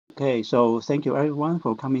Okay, so thank you everyone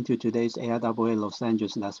for coming to today's AIAA Los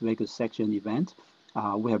Angeles Las Vegas section event.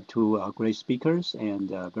 We have two great speakers and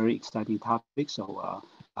very exciting topics, so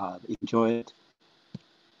enjoy it.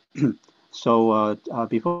 So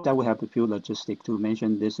before that, we have a few logistics to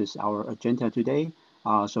mention. This is our agenda today.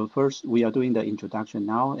 So first, we are doing the introduction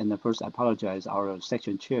now, and first, I apologize. Our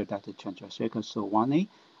section chair, Dr. Chandrasekhar Sowani,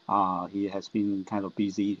 he has been kind of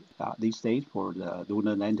busy these days for the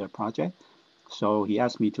Lunar Lander project. So he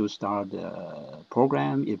asked me to start the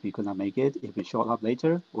program if he could not make it. If he showed up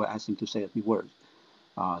later, we'll ask him to say a few words.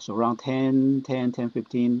 So around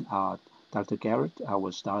 10:15, Dr. Garrett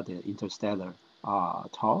will start the interstellar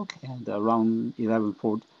talk, and around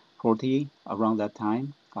 11:40, around that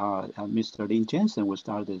time, Mr. Lin Jensen will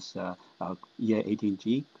start this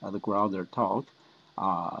EA18G, the Growler talk.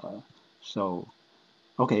 Uh, so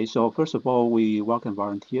Okay, so first of all, we welcome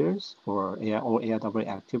volunteers for AI or AIW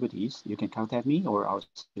activities. You can contact me or our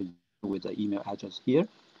section with the email address here.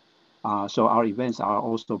 So our events are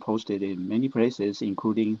also posted in many places,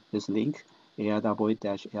 including this link,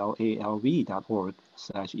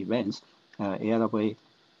 aiw-lalv.org/events. AIW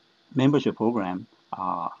membership program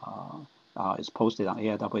is posted on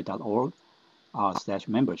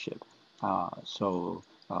aiw.org/membership.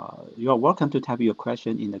 You are welcome to type your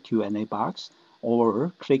question in the Q&A box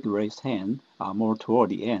or click raise hand more toward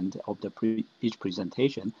the end of each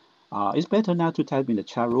presentation. It's better not to type in the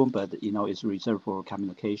chat room, but it's reserved for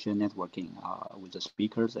communication, networking with the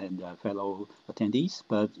speakers and fellow attendees.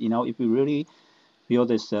 But if you really feel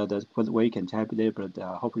the way you can type it there, but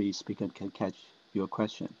hopefully speaker can catch your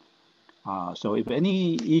question. So if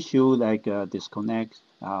any issue like disconnection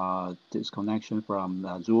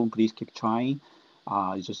from Zoom, please keep trying.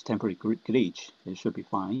 It's just temporary glitch. It should be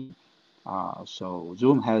fine. So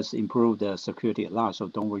Zoom has improved the security a lot, so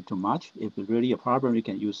don't worry too much. If it's really a problem, you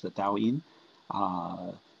can use the dial-in,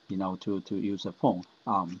 to use a phone.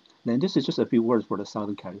 Then this is just a few words for the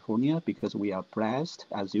Southern California because we are blessed,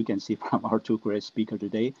 as you can see from our two great speakers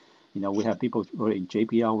today. We have people in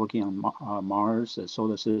JPL working on Mars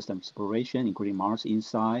solar system exploration, including Mars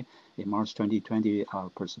Insight in Mars 2020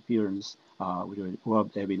 Perseverance.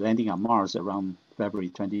 They'll be landing on Mars around February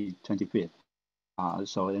 2025.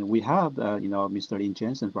 So then we have, Mr. Lin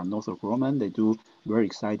Jensen from Northrop Grumman. They do very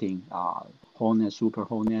exciting Hornet, Super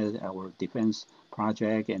Hornet, our defense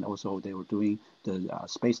project, and also they were doing the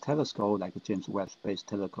space telescope, like the James Webb Space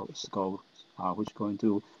Telescope, which is going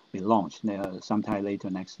to be launched sometime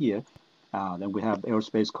later next year. Then we have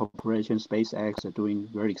Aerospace Corporation, SpaceX, are doing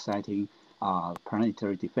very exciting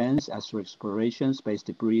planetary defense, astro exploration, space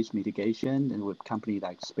debris mitigation, and with companies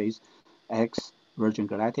like SpaceX, Virgin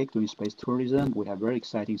Galactic doing space tourism. We have very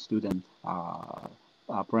exciting student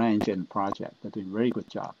branch and project. They're doing a very good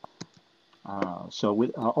job. So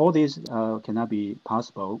with all these would not be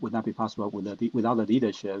possible without the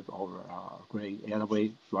leadership of great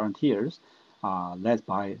AIAA volunteers, led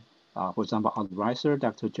by, for example, our advisor,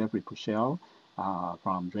 Dr. Jeffrey Puchel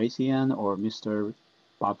from Raytheon, or Mr.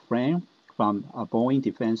 Bob Frame from Boeing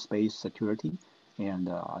Defense Space Security, and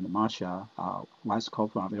Marsha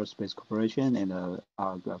Weisskopf from Aerospace Corporation, and a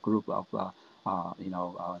group of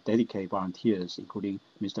dedicated volunteers, including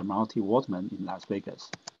Mr. Marty Waldman in Las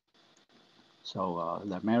Vegas. So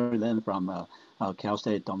the Maryland from Cal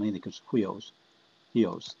State Dominicus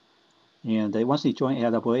Hills. And once you join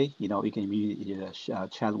AIAA, you can immediately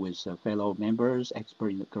chat with fellow members,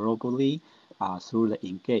 experts globally through the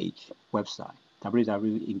Engage website,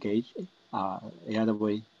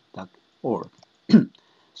 www.engage.aiawa.org.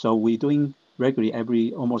 So we're doing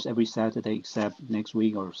regularly almost every Saturday except next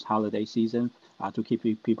week or holiday season to keep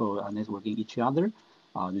people networking each other.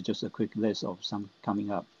 Just a quick list of some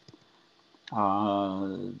coming up.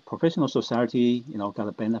 Professional society, got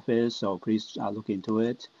a benefit, so please look into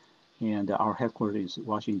it. And our headquarters is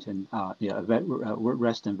Washington,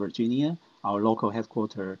 Reston, Virginia. Our local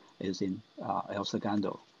headquarters is in El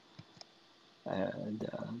Segundo. And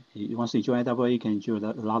once you join AIAA, you can enjoy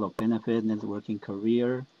a lot of benefit, networking,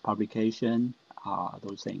 career, publication,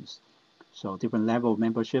 those things. So different level of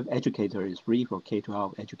membership. Educator is free for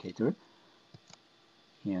K-12 educator.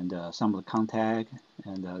 And some of the contact,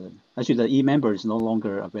 and actually the e-member is no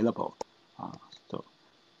longer available. So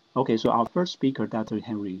our first speaker, Dr.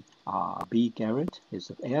 Henry B. Garrett,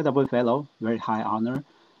 is an AIAA fellow, very high honor,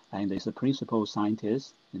 and is a principal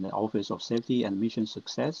scientist in the Office of Safety and Mission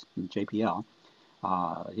Success in JPL.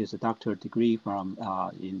 He has a doctorate degree from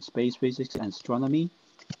in space physics and astronomy,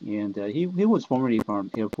 and he was formerly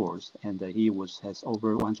from Air Force, and he has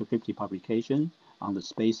over 150 publications on the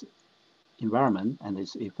space environment and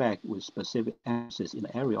its effect, with specific emphasis in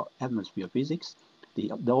the area of atmosphere physics,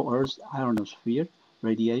 the low Earth ionosphere,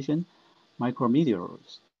 radiation,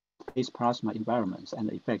 micrometeors, space plasma environments, and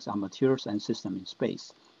the effects on materials and systems in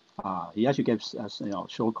space. He actually gives us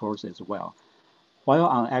short course as well. While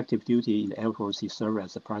on active duty in the Air Force, he served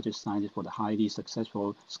as a project scientist for the highly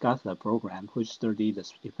successful SCATHA program, which studied the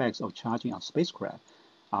effects of charging on spacecraft.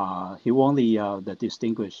 He won the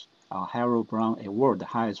distinguished Harold Brown Award, the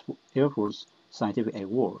highest Air Force scientific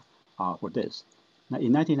award for this. Now,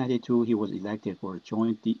 in 1992, he was elected for a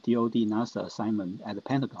joint DoD-NASA assignment at the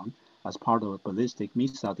Pentagon as part of a ballistic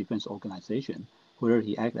missile defense organization, where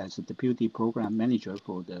he acted as the deputy program manager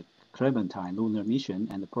for the Clementine lunar mission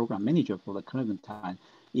and the program manager for the Clementine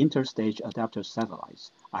interstage adapter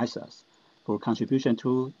satellites, ISAS. For contribution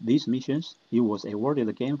to these missions, he was awarded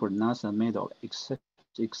again for NASA Medal of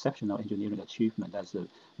Exceptional Engineering Achievement. That's a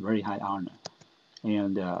very high honor.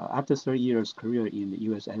 And after 30 years career in the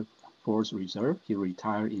U.S. Air Force Reserve, he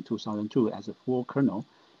retired in 2002 as a full colonel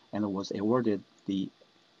and was awarded the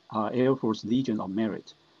Air Force Legion of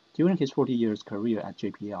Merit. During his 40 years career at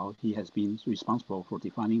JPL, he has been responsible for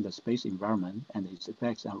defining the space environment and its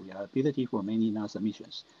effects on reliability for many NASA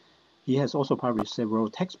missions. He has also published several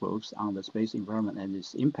textbooks on the space environment and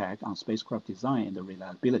its impact on spacecraft design and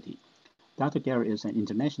reliability. Dr. Garrett is an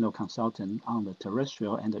international consultant on the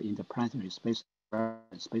terrestrial and the interplanetary space and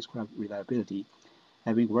spacecraft reliability,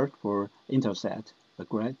 having worked for Intelsat, the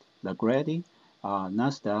Grady,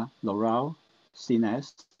 NASA, Loral,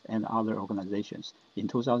 CNES, and other organizations. In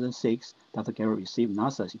 2006, Dr. Garrett received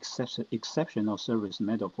NASA's Exceptional Service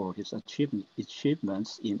Medal for his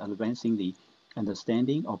achievements in advancing the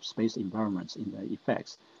understanding of space environments and their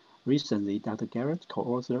effects. Recently, Dr. Garrett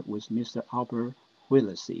co-authored with Mr. Albert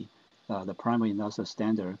Willesee the primary NASA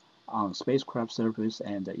standard on spacecraft service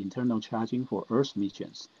and internal charging for Earth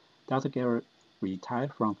missions. Dr. Garrett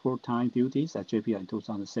retired from full-time duties at JPL in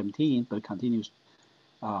 2017, but continues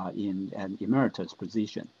in an emeritus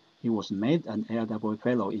position. He was made an AIAA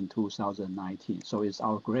Fellow in 2019. So it's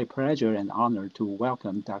our great pleasure and honor to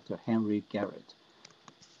welcome Dr. Henry Garrett.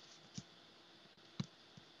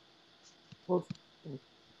 Well,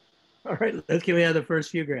 all right, let's give me the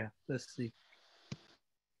first few graphs. Let's see.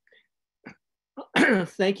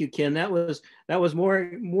 Thank you, Ken. That was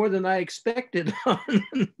more than I expected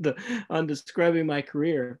on describing my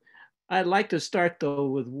career. I'd like to start though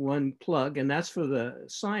with one plug, and that's for the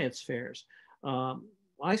science fairs.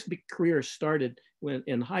 My career started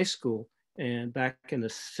in high school and back in the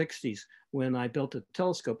 60s when I built a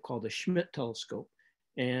telescope called the Schmidt telescope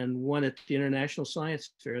and won at the International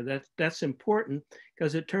Science Fair. That's important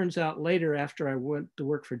because it turns out later, after I went to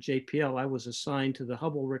work for JPL, I was assigned to the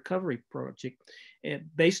Hubble Recovery Project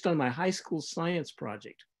based on my high school science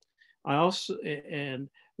project. I also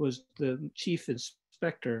was the chief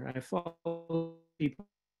inspector. I followed people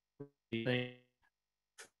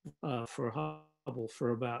for Hubble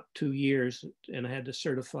for about 2 years, and I had to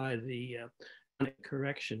certify the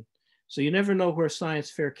correction. So you never know where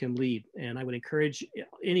science fair can lead. And I would encourage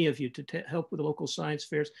any of you to help with the local science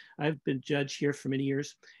fairs. I've been judge here for many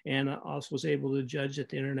years, and I also was able to judge at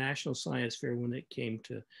the International Science Fair when it came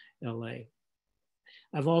to LA.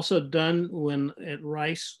 I've also done when at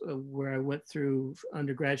Rice, where I went through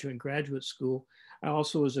undergraduate and graduate school, I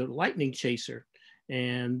also was a lightning chaser.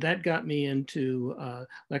 And that got me into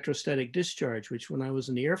electrostatic discharge, which when I was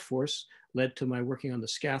in the Air Force led to my working on the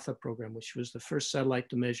SCATHA program, which was the first satellite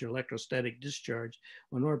to measure electrostatic discharge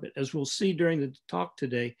on orbit. As we'll see during the talk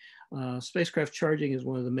today, spacecraft charging is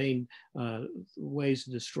one of the main ways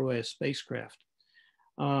to destroy a spacecraft.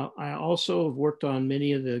 I also have worked on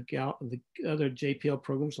many of the other JPL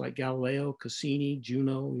programs like Galileo, Cassini,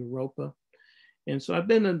 Juno, Europa. And so I've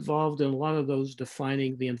been involved in a lot of those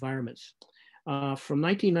defining the environments. From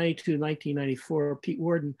 1992 to 1994, Pete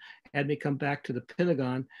Worden had me come back to the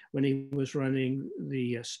Pentagon when he was running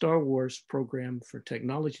the Star Wars program for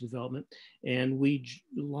technology development. And we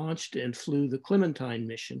launched and flew the Clementine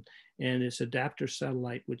mission and its adapter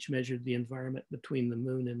satellite, which measured the environment between the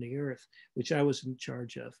moon and the Earth, which I was in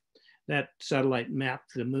charge of. That satellite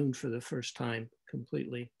mapped the moon for the first time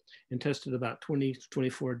completely and tested about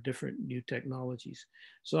 24 different new technologies.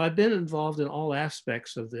 So I've been involved in all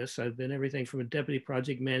aspects of this. I've been everything from a deputy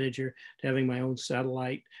project manager to having my own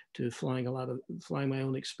satellite to flying my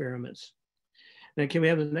own experiments. Now, can we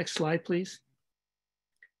have the next slide, please?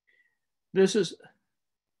 This is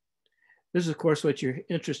of course what you're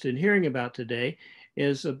interested in hearing about today,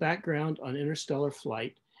 is a background on interstellar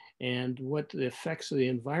flight and what the effects of the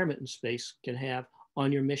environment in space can have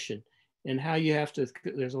on your mission, and how you have to,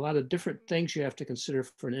 there's a lot of different things you have to consider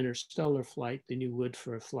for an interstellar flight than you would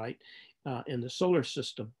for a flight in the solar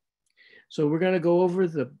system. So we're going to go over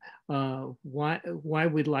the why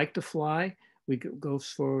we'd like to fly, We go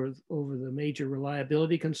over the major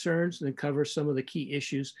reliability concerns and then cover some of the key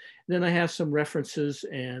issues. Then I have some references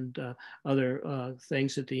and other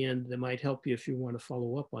things at the end that might help you if you want to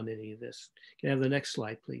follow up on any of this. Can I have the next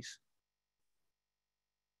slide, please?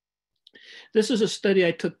 This is a study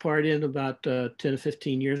I took part in about 10 to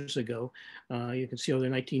 15 years ago. You can see over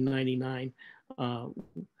there, 1999.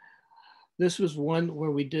 This was one where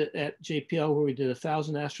we did at JPL, where we did a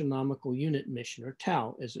 1,000 astronomical unit mission, or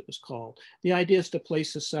TAU as it was called. The idea is to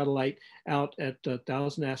place a satellite out at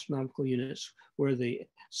 1,000 astronomical units where the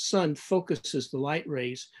sun focuses the light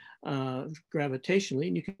rays gravitationally,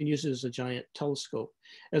 and you can use it as a giant telescope.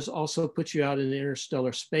 It also puts you out in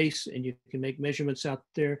interstellar space, and you can make measurements out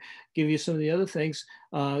there, give you some of the other things.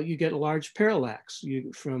 You get a large parallax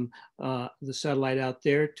from the satellite out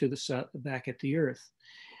there to the back at the Earth.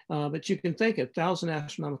 But you can think 1,000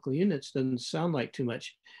 astronomical units doesn't sound like too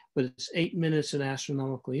much, but it's 8 minutes in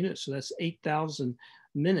astronomical units. So that's 8,000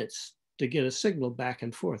 minutes to get a signal back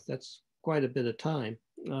and forth. That's quite a bit of time.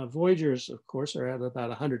 Voyagers, of course, are at about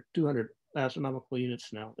 100, 200 astronomical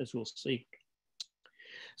units now, as we'll see.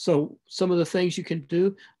 So some of the things you can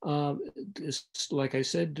do is, like I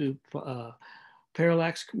said, do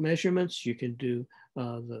parallax measurements. You can do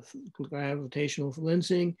the gravitational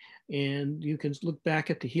lensing, and you can look back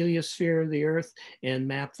at the heliosphere of the Earth and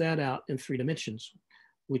map that out in 3 dimensions,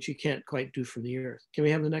 which you can't quite do from the Earth. Can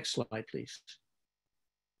we have the next slide, please?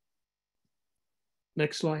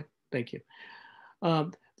 Next slide. Thank you.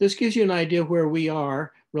 This gives you an idea where we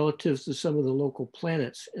are relative to some of the local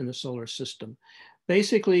planets in the solar system.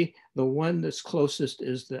 Basically, the one that's closest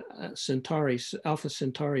is the Alpha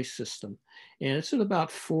Centauri system, and it's at about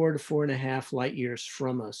 4 to 4.5 light years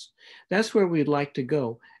from us. That's where we'd like to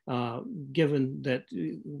go, given that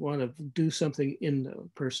we want to do something in the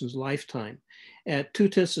person's lifetime. At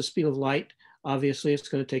 2/10 the speed of light, obviously, it's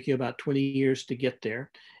going to take you about 20 years to get there,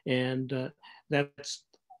 and that's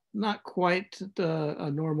not quite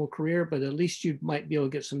a normal career, but at least you might be able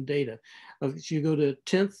to get some data. If you go to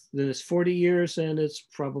 10th, then it's 40 years, and it's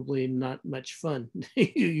probably not much fun.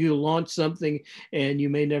 You launch something, and you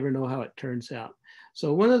may never know how it turns out.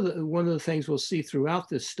 So one of the things we'll see throughout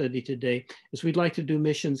this study today is we'd like to do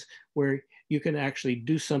missions where you can actually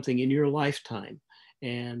do something in your lifetime.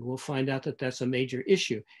 And we'll find out that that's a major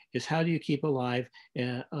issue, is how do you keep alive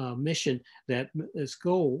a mission that its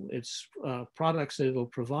goal, its products that it'll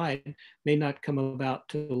provide may not come about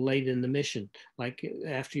till late in the mission, like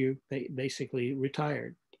after you basically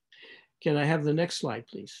retired. Can I have the next slide,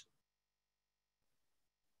 please?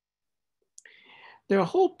 There are a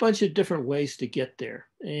whole bunch of different ways to get there,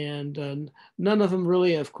 and none of them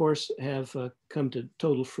really, of course, have come to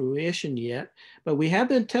total fruition yet, but we have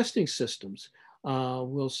been testing systems.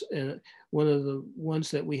 One of the ones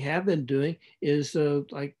that we have been doing is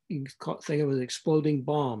like you can think of as exploding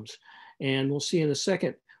bombs, and we'll see in a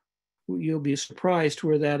second. You'll be surprised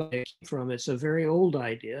where that came from. It's a very old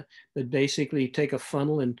idea, but basically you take a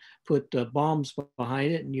funnel and put bombs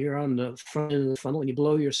behind it, and you're on the front end of the funnel, and you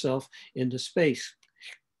blow yourself into space.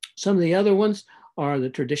 Some of the other ones are the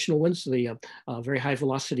traditional ones, the very high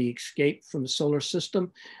velocity escape from the solar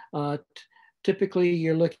system. Typically,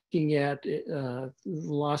 you're looking at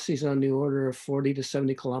velocities on the order of 40 to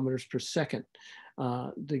 70 kilometers per second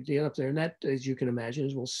to get up there. And that, as you can imagine,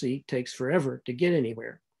 as we'll see, takes forever to get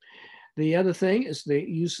anywhere. The other thing is they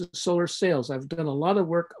use the solar sails. I've done a lot of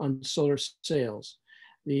work on solar sails.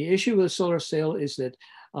 The issue with a solar sail is that,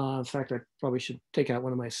 in fact, I probably should take out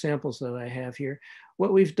one of my samples that I have here.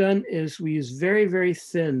 What we've done is we use very, very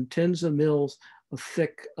thin, tens of mils of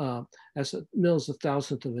thick, as a mill's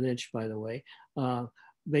 1,000th of an inch, by the way,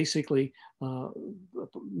 basically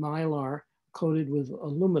mylar coated with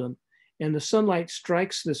aluminum. And the sunlight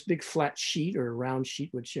strikes this big flat sheet or round sheet,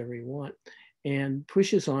 whichever you want, and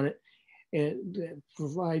pushes on it. And it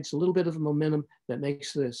provides a little bit of momentum that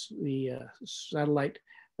makes the satellite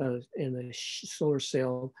and the solar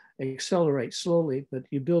sail accelerate slowly, but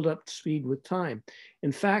you build up speed with time.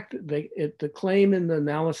 In fact, the claim in the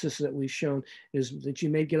analysis that we've shown is that you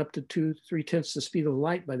may get up to 2-3 the speed of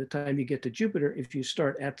light by the time you get to Jupiter if you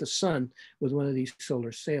start at the sun with one of these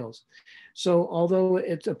solar sails. So although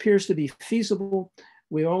it appears to be feasible,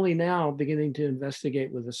 we're only now beginning to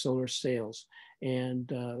investigate with the solar sails.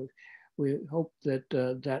 And we hope that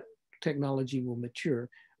that technology will mature.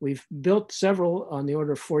 We've built several on the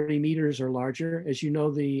order of 40 meters or larger. As you know,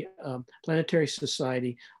 the Planetary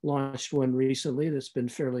Society launched one recently that's been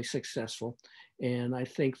fairly successful. And I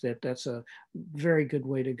think that that's a very good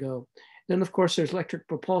way to go. Then, of course, there's electric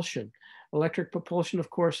propulsion. Electric propulsion, of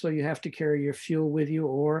course, though, you have to carry your fuel with you,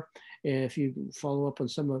 or if you follow up on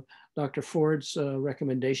some of Dr. Ford's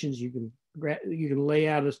recommendations, you can you can lay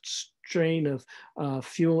out a train of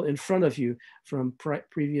fuel in front of you from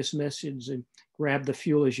previous messages and grab the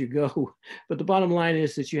fuel as you go. But the bottom line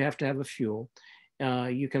is that you have to have a fuel.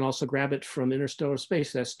 You can also grab it from interstellar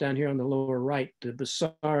space. That's down here on the lower right. The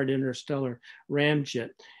Bussard interstellar ramjet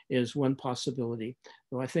is one possibility.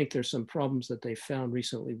 Though I think there's some problems that they found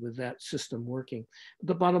recently with that system working. But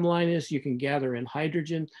the bottom line is you can gather in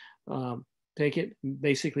hydrogen, take it,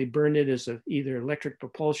 basically burn it as either electric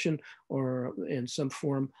propulsion or in some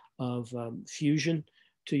form of fusion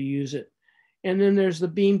to use it. And then there's the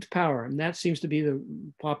beamed power, and that seems to be the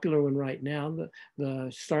popular one right now.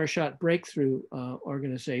 The Starshot Breakthrough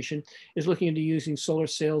organization is looking into using solar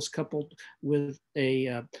sails coupled with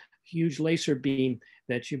a huge laser beam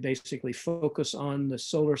that you basically focus on the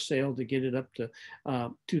solar sail to get it up to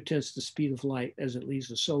 2/10 the speed of light as it leaves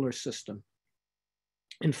the solar system.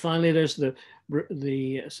 And finally, there's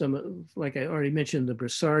some, like I already mentioned, the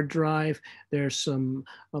Bussard drive. There's some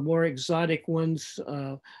more exotic ones,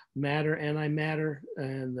 matter, antimatter,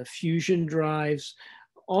 and the fusion drives.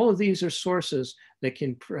 All of these are sources that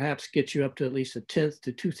can perhaps get you up to at least 1/10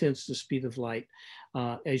 to 2/10 the speed of light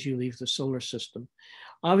as you leave the solar system.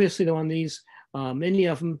 Obviously, on these, many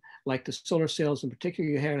of them, like the solar sails in particular,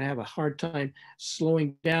 you're going to have a hard time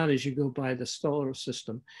slowing down as you go by the solar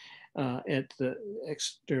system. At the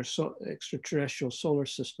extraterrestrial solar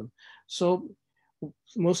system. So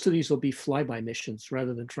most of these will be flyby missions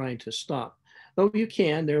rather than trying to stop. Though you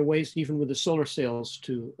can, there are ways even with the solar sails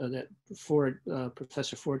to that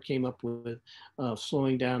Professor Ford came up with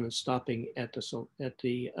slowing down and stopping at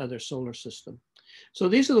the other solar system. So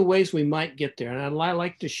these are the ways we might get there. And I'd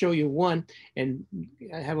like to show you one, and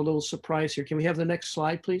I have a little surprise here. Can we have the next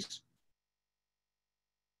slide, please?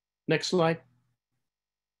 Next slide.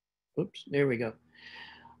 Oops, there we go.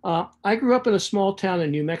 I grew up in a small town in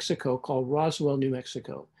New Mexico called Roswell, New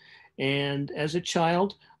Mexico. And as a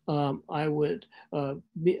child, my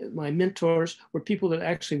mentors were people that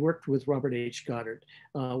actually worked with Robert H. Goddard.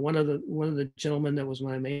 One of the gentlemen that was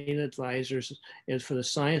my main advisors is for the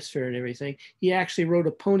science fair and everything. He actually rode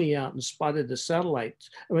a pony out and spotted the satellites,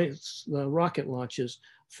 the rocket launches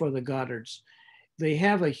for the Goddards. They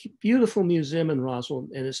have a beautiful museum in Roswell,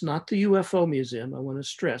 and it's not the UFO museum. I want to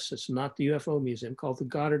stress it's not the UFO museum, called the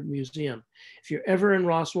Goddard Museum. If you're ever in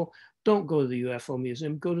Roswell, don't go to the UFO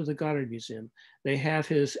museum, go to the Goddard Museum. They have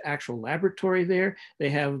his actual laboratory there.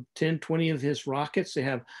 They have 10, 20 of his rockets. They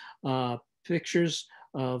have pictures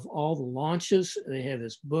of all the launches. They have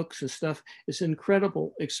his books and stuff. It's an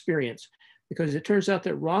incredible experience, because it turns out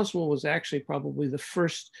that Roswell was actually probably the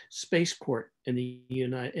first spaceport in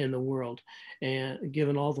the world, and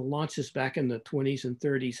given all the launches back in the 20s and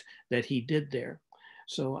 30s that he did there.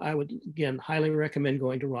 So I would, again, highly recommend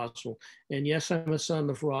going to Roswell. And yes, I'm a son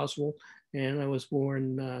of Roswell, and I was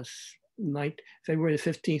born February the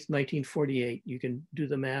 15th, 1948. You can do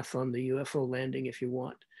the math on the UFO landing if you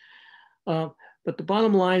want. But the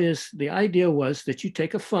bottom line is, the idea was that you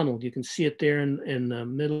take a funnel, you can see it there in the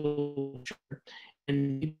middle,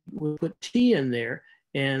 and we put tea in there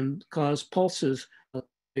and cause pulses.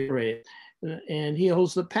 And he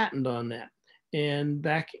holds the patent on that. And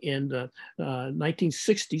back in the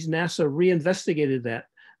 1960s, NASA reinvestigated that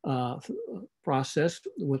process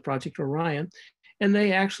with Project Orion, and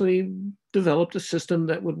they actually developed a system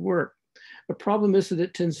that would work. The problem is that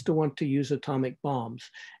it tends to want to use atomic bombs.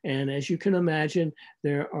 And as you can imagine,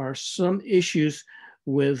 there are some issues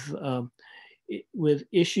with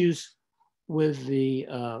issues with the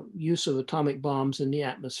use of atomic bombs in the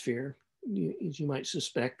atmosphere, as you might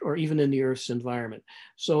suspect, or even in the Earth's environment.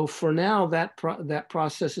 So for now, that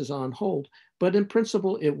process is on hold. But in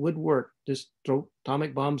principle, it would work. Just throw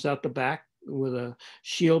atomic bombs out the back with a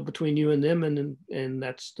shield between you and them, and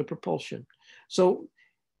that's the propulsion. So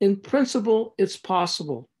in principle, it's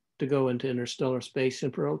possible to go into interstellar space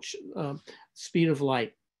and approach speed of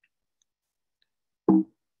light.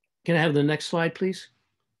 Can I have the next slide, please?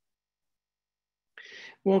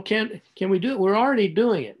 Well, can we do it? We're already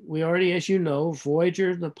doing it. We already, as you know,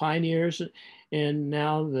 Voyager, the Pioneers, and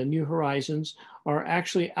now the New Horizons are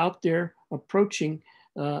actually out there approaching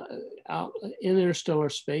out in interstellar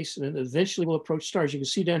space, and eventually will approach stars. You can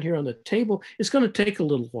see down here on the table, it's going to take a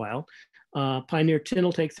little while. Pioneer 10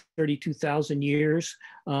 will take 32,000 years.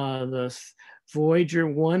 The Voyager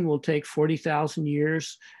 1 will take 40,000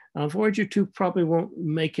 years. Voyager 2 probably won't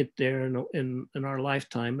make it there in our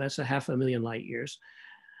lifetime. That's 500,000 light years.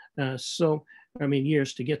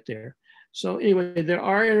 Years to get there. So anyway, there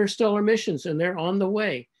are interstellar missions, and they're on the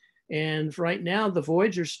way. And right now, the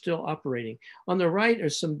Voyager is still operating. On the right are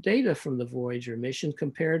some data from the Voyager mission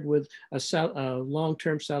compared with a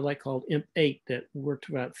long-term satellite called IMP-8 that worked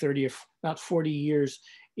about 40 years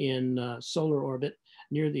in solar orbit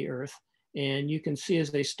near the Earth. And you can see as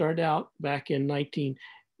they start out back in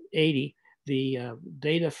 1980, the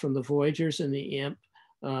data from the Voyagers and the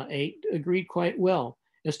IMP-8 agreed quite well.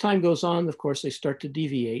 As time goes on, of course, they start to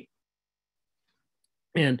deviate.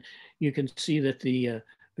 And you can see that the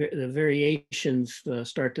variations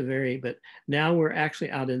start to vary, but now we're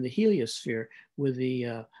actually out in the heliosphere with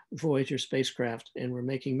the Voyager spacecraft, and we're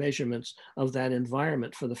making measurements of that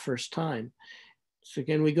environment for the first time. So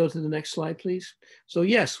can we go to the next slide, please? So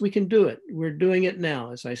yes, we can do it. We're doing it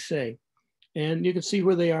now, as I say. And you can see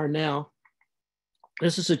where they are now.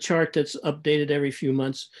 This is a chart that's updated every few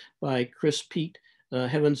months by Chris Pete,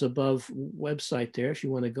 Heavens Above website there, if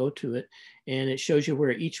you want to go to it. And it shows you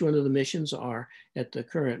where each one of the missions are at the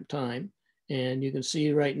current time. And you can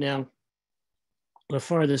see right now, the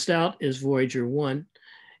farthest out is Voyager 1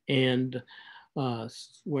 and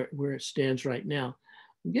where it stands right now.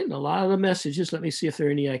 I'm getting a lot of the messages. Let me see if there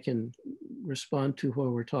are any I can respond to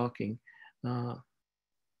while we're talking.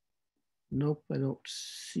 Nope, I don't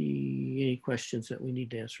see any questions that we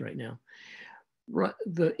need to answer right now.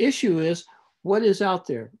 The issue is, what is out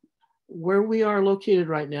there? Where we are located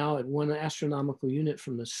right now at 1 astronomical unit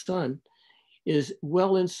from the sun is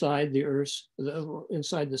well inside the Earth's,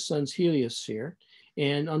 inside the sun's heliosphere.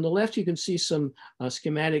 And on the left, you can see some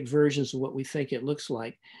schematic versions of what we think it looks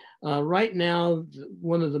like. Right now,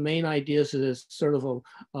 one of the main ideas is sort of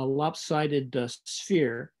a lopsided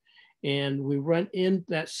sphere. And we run in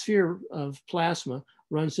that sphere of plasma,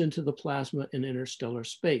 runs into the plasma in interstellar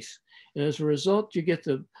space. And as a result, you get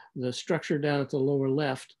the structure down at the lower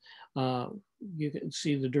left. You can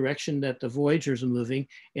see the direction that the Voyagers are moving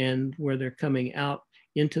and where they're coming out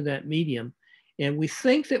into that medium. And we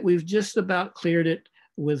think that we've just about cleared it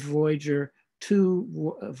with Voyager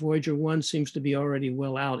 2. Voyager 1 seems to be already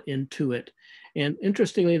well out into it. And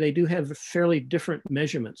interestingly, they do have fairly different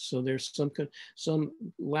measurements. So there's some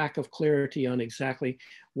lack of clarity on exactly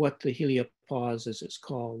what the heliopause, as it's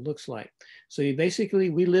called, looks like. So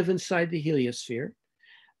we live inside the heliosphere.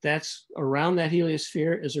 That's around that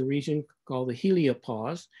heliosphere is a region called the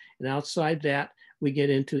heliopause. And outside that, we get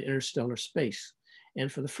into interstellar space. And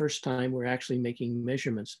for the first time, we're actually making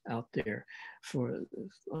measurements out there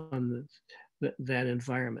on that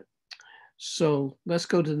environment. So let's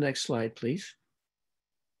go to the next slide, please.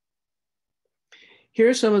 Here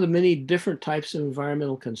are some of the many different types of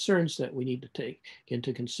environmental concerns that we need to take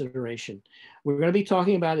into consideration. We're going to be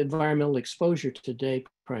talking about environmental exposure today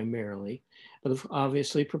primarily, but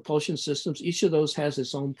obviously propulsion systems, each of those has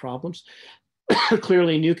its own problems.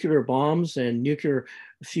 Clearly nuclear bombs and nuclear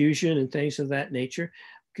fusion and things of that nature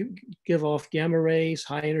give off gamma rays,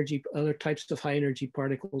 high energy, other types of high energy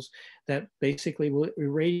particles that basically will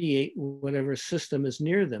irradiate whatever system is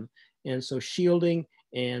near them. And so shielding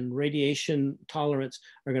and radiation tolerance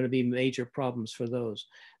are going to be major problems for those.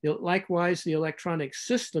 Likewise, the electronic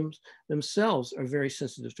systems themselves are very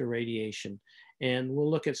sensitive to radiation. And we'll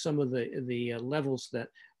look at some of the levels that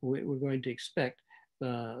we're going to expect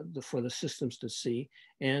for the systems to see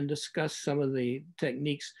and discuss some of the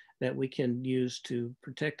techniques that we can use to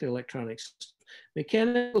protect the electronics.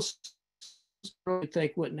 Mechanical systems I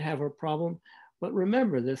think wouldn't have a problem, but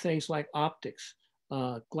remember there are things like optics,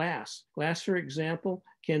 glass. Glass, for example,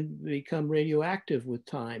 can become radioactive with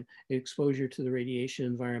time, exposure to the radiation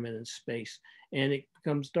environment in space, and it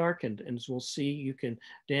becomes darkened. And as we'll see, you can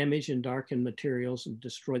damage and darken materials and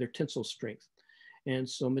destroy their tensile strength. And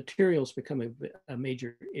so materials become a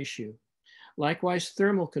major issue. Likewise,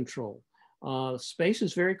 thermal control. Space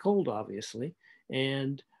is very cold, obviously.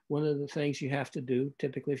 And one of the things you have to do,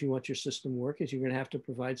 typically if you want your system to work, is you're going to have to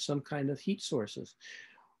provide some kind of heat sources.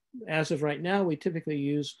 As of right now, we typically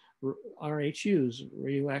use RHUs,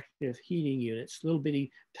 radioactive heating units, little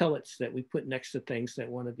bitty pellets that we put next to things that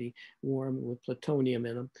want to be warm with plutonium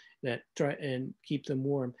in them that try and keep them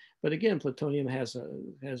warm. But again, plutonium has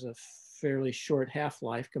a fairly short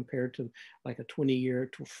half-life compared to like a 20-year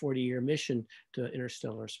to 40-year mission to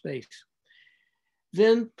interstellar space.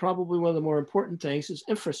 Then probably one of the more important things is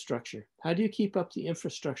infrastructure. How do you keep up the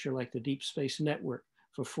infrastructure like the Deep Space Network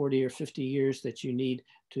for 40 or 50 years that you need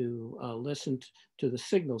to listen to the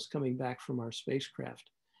signals coming back from our spacecraft?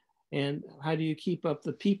 And how do you keep up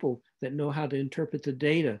the people that know how to interpret the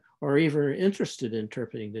data or even are interested in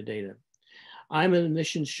interpreting the data? I'm in the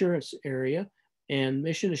mission assurance area, and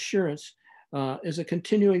mission assurance is a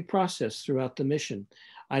continuing process throughout the mission.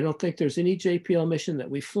 I don't think there's any JPL mission that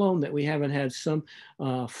we've flown that we haven't had some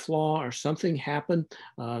flaw or something happen,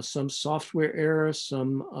 some software error,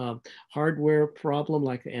 some hardware problem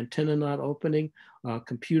like the antenna not opening,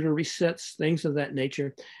 computer resets, things of that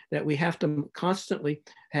nature, that we have to constantly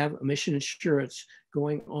have mission assurance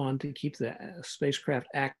going on to keep the spacecraft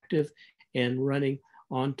active and running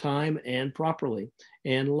on time and properly.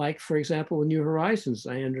 And like, for example, with New Horizons,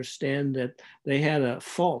 I understand that they had a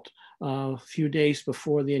fault a few days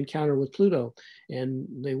before the encounter with Pluto, and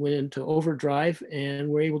they went into overdrive and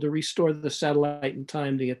were able to restore the satellite in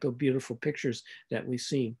time to get the beautiful pictures that we've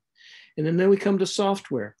seen. And then we come to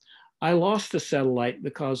software. I lost a satellite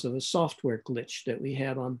because of a software glitch that we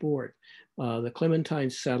had on board. The Clementine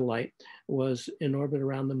satellite was in orbit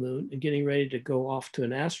around the moon and getting ready to go off to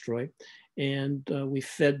an asteroid. And we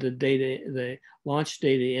fed the data, the launch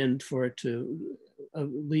data in for it to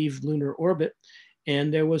leave lunar orbit.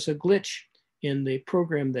 And there was a glitch in the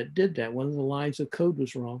program that did that. One of the lines of code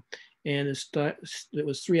was wrong. And it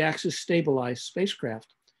was 3-axis stabilized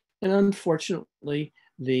spacecraft. And unfortunately,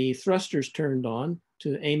 the thrusters turned on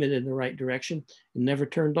to aim it in the right direction and never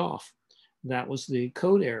turned off. That was the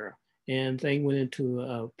code error. And thing went into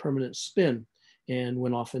a permanent spin and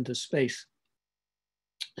went off into space.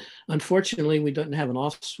 Unfortunately, we don't have an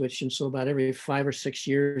off switch. And so about every 5 or 6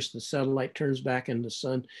 years, the satellite turns back into the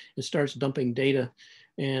sun and starts dumping data.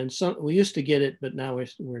 And we used to get it, but now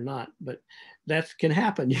we're not. But that can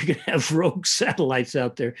happen. You can have rogue satellites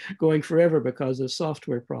out there going forever because of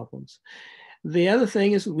software problems. The other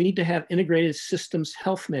thing is we need to have integrated systems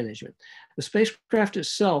health management. The spacecraft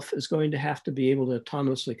itself is going to have to be able to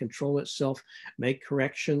autonomously control itself, make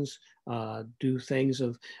corrections, do things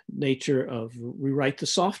of nature of rewrite the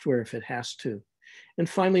software if it has to. And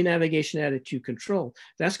finally, navigation attitude control.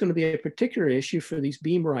 That's going to be a particular issue for these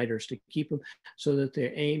beam riders to keep them so that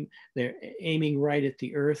they're aiming right at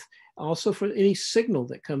the Earth. Also for any signal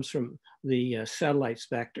that comes from the satellites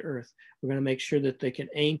back to Earth. We're going to make sure that they can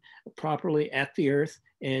aim properly at the Earth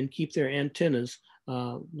and keep their antennas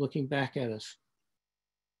looking back at us.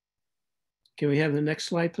 Can we have the next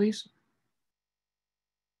slide, please?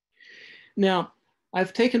 Now,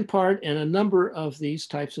 I've taken part in a number of these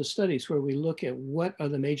types of studies where we look at what are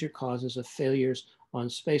the major causes of failures on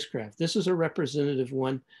spacecraft. This is a representative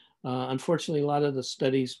one. Unfortunately, a lot of the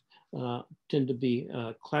studies tend to be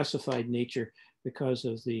classified nature because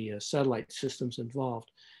of the satellite systems involved.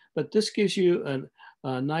 But this gives you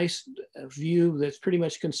a nice view that's pretty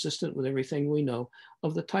much consistent with everything we know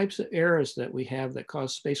of the types of errors that we have that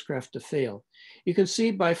cause spacecraft to fail. You can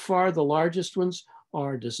see by far the largest ones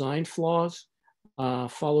are design flaws,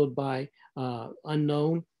 followed by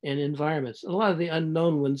unknown and environments. And a lot of the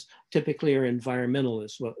unknown ones typically are environmental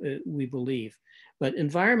is what we believe. But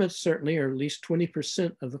environments certainly are at least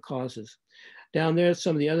 20% of the causes. Down there,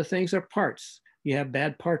 some of the other things are parts. You have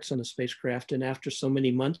bad parts on a spacecraft, and after so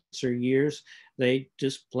many months or years, they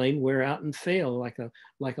just plain wear out and fail like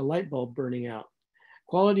a light bulb burning out.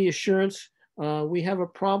 Quality assurance, we have a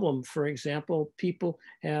problem. For example, people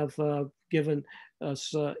have given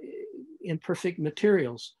us imperfect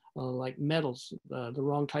materials like metals. The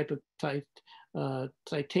wrong type of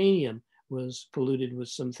titanium was polluted with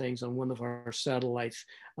some things on one of our satellites.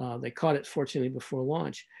 They caught it fortunately before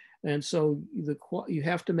launch. And so you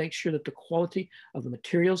have to make sure that the quality of the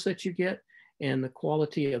materials that you get and the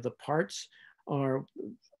quality of the parts are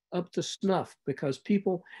up to snuff, because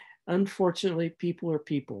people, unfortunately, people are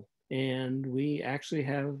people. And we actually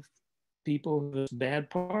have people with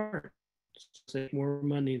bad parts, save more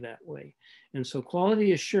money that way. And so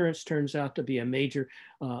quality assurance turns out to be a major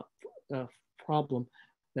problem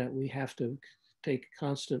that we have to take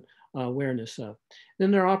constant awareness of.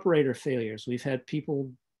 Then there are operator failures. We've had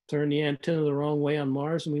people turn the antenna the wrong way on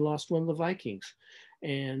Mars, and we lost one of the Vikings.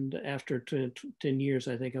 And after 10 years,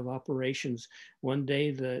 I think, of operations, one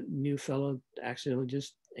day the new fellow accidentally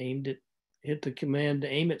just hit the command to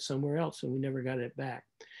aim it somewhere else, and we never got it back.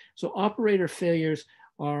 So operator failures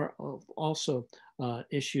are also an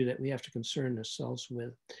issue that we have to concern ourselves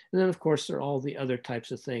with. And then, of course, there are all the other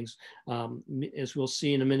types of things. As we'll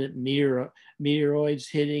see in a minute, meteoroids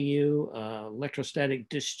hitting you, electrostatic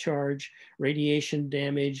discharge, radiation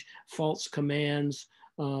damage, false commands.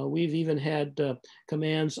 We've even had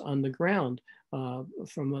commands on the ground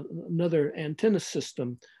from another antenna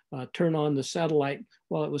system turn on the satellite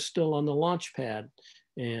while it was still on the launch pad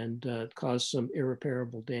and cause some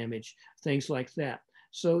irreparable damage, things like that.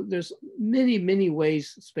 So there's many, many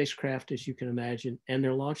ways spacecraft, as you can imagine, and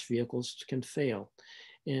their launch vehicles can fail.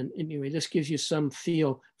 And anyway, this gives you some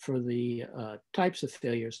feel for the types of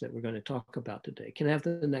failures that we're going to talk about today. Can I have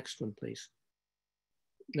the next one, please?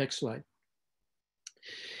 Next slide.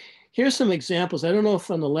 Here's some examples. I don't know if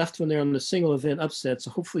on the left when they're on the single event upset,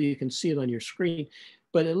 so hopefully you can see it on your screen,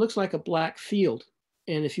 but it looks like a black field.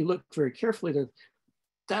 And if you look very carefully, there are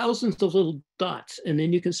thousands of little dots, and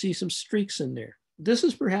then you can see some streaks in there. This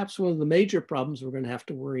is perhaps one of the major problems we're going to have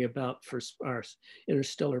to worry about for our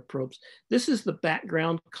interstellar probes. This is the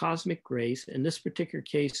background cosmic rays. In this particular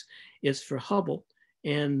case, it's for Hubble.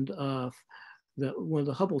 And one of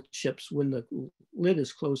the Hubble chips, when the lid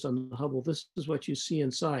is closed on the Hubble, this is what you see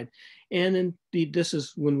inside. And indeed, this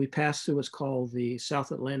is when we pass through what's called the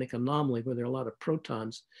South Atlantic anomaly, where there are a lot of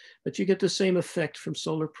protons. But you get the same effect from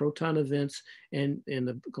solar proton events and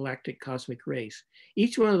the galactic cosmic rays.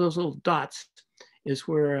 Each one of those little dots is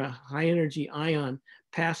where a high energy ion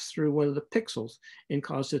passed through one of the pixels and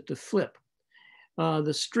caused it to flip.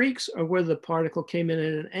 The streaks are where the particle came in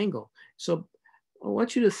at an angle. So I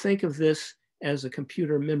want you to think of this as a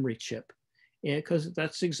computer memory chip, and because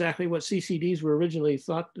that's exactly what CCDs were originally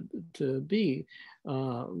thought to be.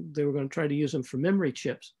 They were going to try to use them for memory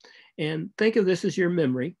chips. And think of this as your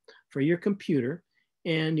memory for your computer,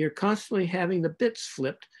 and you're constantly having the bits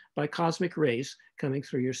flipped by cosmic rays coming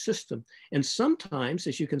through your system. And sometimes,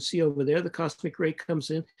 as you can see over there, the cosmic ray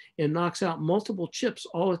comes in and knocks out multiple chips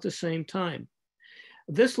all at the same time.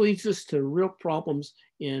 This leads us to real problems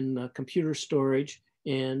in computer storage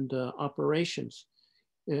and operations.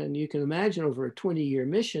 And you can imagine over a 20-year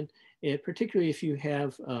mission, and particularly if you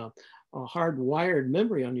have a hardwired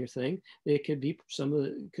memory on your thing, it could be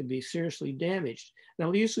could be seriously damaged.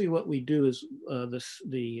 Now, usually what we do is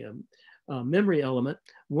the memory element.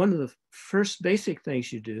 One of the first basic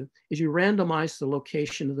things you do is you randomize the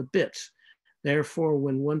location of the bits. Therefore,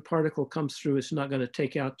 when one particle comes through, it's not going to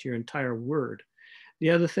take out your entire word. The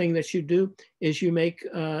other thing that you do is you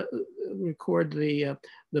record the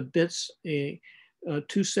bits,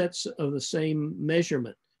 two sets of the same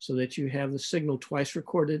measurement, so that you have the signal twice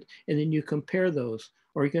recorded, and then you compare those.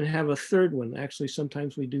 Or you can have a third one. Actually,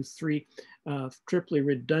 sometimes we do three triply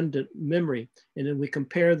redundant memory, and then we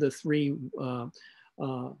compare the three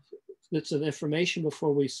bits of information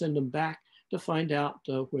before we send them back to find out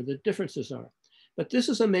where the differences are. But this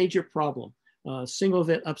is a major problem, single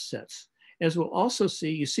event upsets. As we'll also see,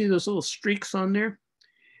 you see those little streaks on there?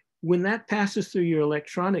 When that passes through your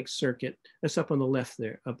electronic circuit, that's up on the left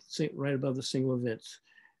there, right above the single events.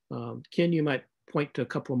 Ken, you might point to a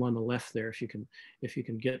couple of them on the left there if you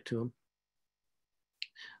can get to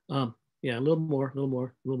them. Yeah, a little more, a little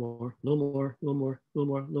more, a little more, a little more, a little more, a little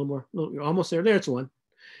more, a little more. You're almost there. There's one.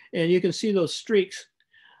 And you can see those streaks.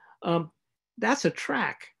 That's a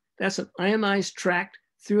track. That's an ionized track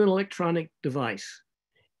through an electronic device.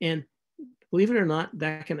 And believe it or not,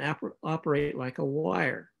 that can operate like a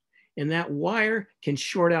wire. And that wire can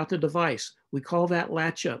short out the device. We call that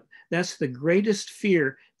latch up. That's the greatest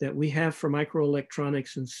fear that we have for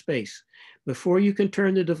microelectronics in space. Before you can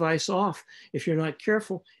turn the device off, if you're not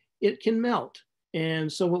careful, it can melt.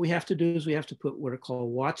 And so what we have to do is we have to put what are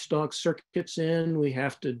called watchdog circuits in. We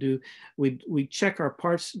have to do, we check our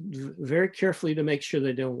parts very carefully to make sure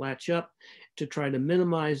they don't latch up, to try to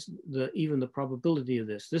minimize even the probability of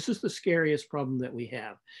this. This is the scariest problem that we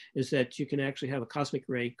have, is that you can actually have a cosmic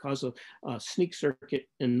ray cause a sneak circuit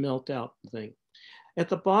and melt out the thing. At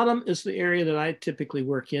the bottom is the area that I typically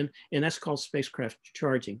work in, and that's called spacecraft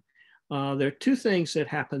charging. There are two things that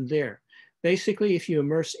happen there. Basically, if you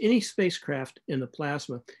immerse any spacecraft in the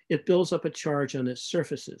plasma, it builds up a charge on its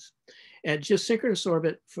surfaces. At geosynchronous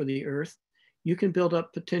orbit for the Earth, you can build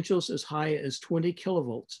up potentials as high as 20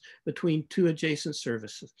 kilovolts between two adjacent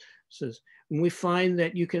surfaces. When we find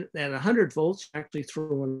that you can, at 100 volts, actually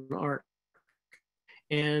throw an arc.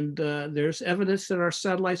 And there's evidence that our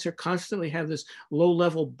satellites are constantly have this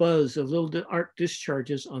low-level buzz of little arc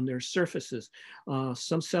discharges on their surfaces.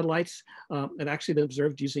 Some satellites have actually been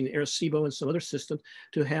observed using the Arecibo and some other systems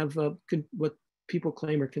to have what people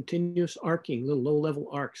claim are continuous arcing, little low-level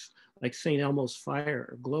arcs, like St. Elmo's fire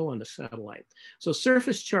or glow on the satellite. So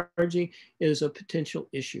surface charging is a potential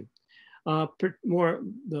issue.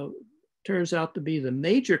 Turns out to be the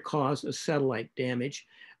major cause of satellite damage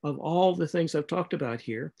of all the things I've talked about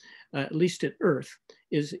here, at least at Earth,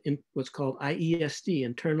 is in what's called IESD,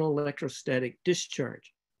 internal electrostatic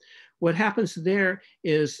discharge. What happens there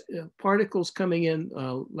is particles coming in,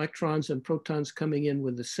 electrons and protons coming in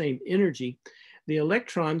with the same energy. The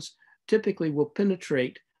electrons typically will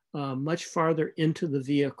penetrate much farther into the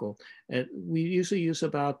vehicle. We usually use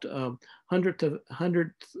about 10th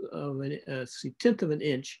of an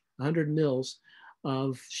inch, 100 mils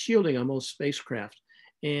of shielding on most spacecraft.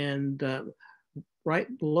 And right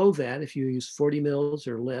below that, if you use 40 mils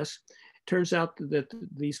or less, it turns out that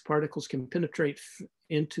these particles can penetrate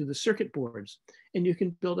into the circuit boards, and you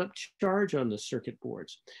can build up charge on the circuit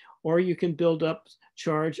boards, or you can build up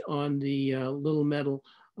charge on the little metal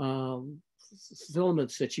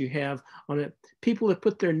filaments that you have on it. People that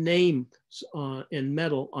put their name in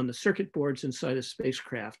metal on the circuit boards inside a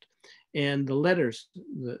spacecraft, and the letters,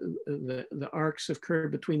 the arcs have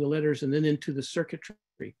curved between the letters and then into the circuitry.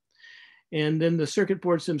 And then the circuit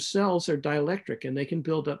boards themselves are dielectric and they can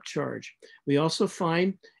build up charge. We also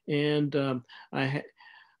find, and that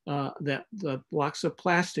the blocks of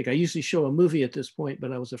plastic, I usually show a movie at this point,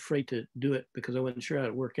 but I was afraid to do it because I wasn't sure how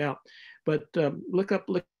it would work out. But look up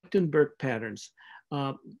Lichtenberg patterns.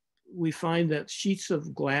 We find that sheets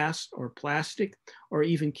of glass or plastic, or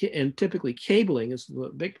even, and typically cabling is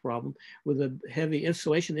the big problem with a heavy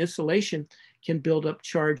insulation. Insulation can build up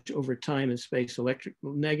charge over time in space,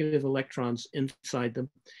 negative electrons inside them,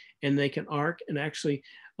 and they can arc and actually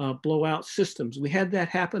blow out systems. We had that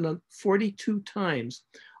happen on 42 times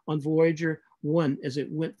on Voyager 1 as it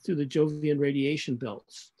went through the Jovian radiation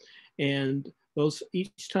belts. And those,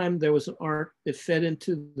 each time there was an arc that fed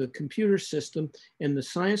into the computer system, and the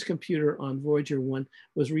science computer on Voyager 1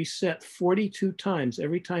 was reset 42 times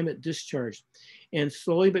every time it discharged. And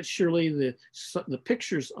slowly but surely, the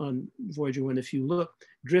pictures on Voyager 1, if you look,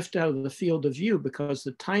 drift out of the field of view because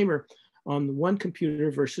the timer on the one computer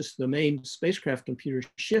versus the main spacecraft computer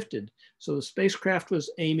shifted. So the spacecraft was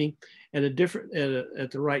aiming at at the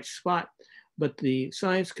right spot, but the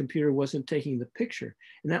science computer wasn't taking the picture.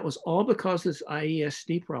 And that was all because of this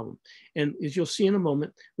IESD problem. And as you'll see in a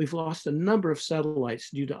moment, we've lost a number of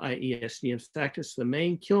satellites due to IESD. In fact, it's the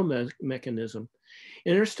main kill mechanism.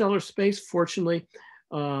 Interstellar space, fortunately,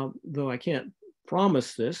 though I can't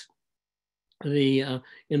promise this, the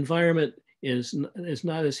environment is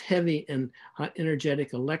not as heavy in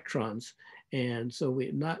energetic electrons. And so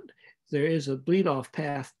there is a bleed off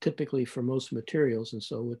path typically for most materials. And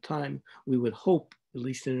so with time, we would hope, at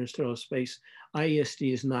least in interstellar space,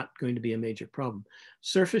 IESD is not going to be a major problem.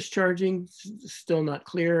 Surface charging, still not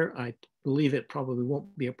clear. I believe it probably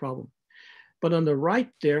won't be a problem. But on the right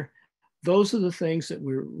there, those are the things that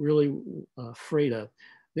we're really afraid of.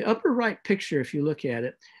 The upper right picture, if you look at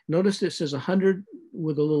it, notice it says 100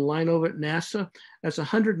 with a little line over it, NASA. That's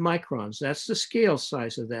 100 microns. That's the scale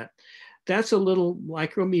size of that. That's a little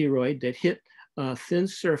micrometeoroid that hit a thin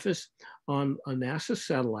surface on a NASA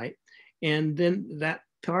satellite. And then that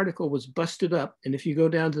particle was busted up. And if you go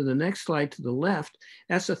down to the next slide to the left,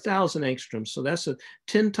 that's 1,000 angstroms. So that's a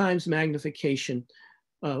 10 times magnification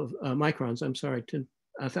of microns. I'm sorry,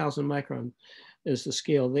 1,000 micron is the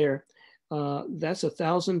scale there. That's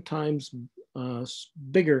 1,000 times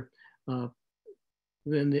bigger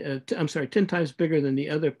than the, 10 times bigger than the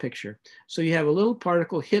other picture. So you have a little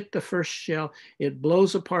particle hit the first shell, it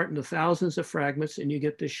blows apart into thousands of fragments, and you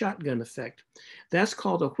get the shotgun effect. That's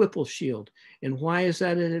called a Whipple shield. And why is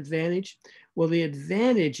that an advantage? Well, the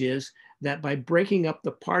advantage is that by breaking up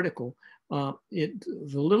the particle, the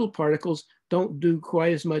little particles don't do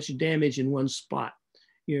quite as much damage in one spot.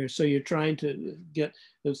 So you're trying to get,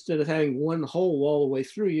 instead of having one hole all the way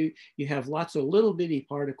through, you have lots of little bitty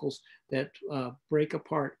particles that break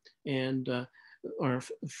apart and are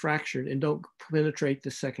fractured and don't penetrate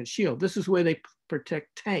the second shield. This is where they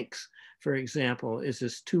protect tanks, for example, is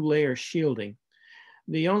this 2-layer shielding.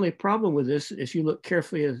 The only problem with this, if you look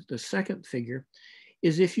carefully at the second figure,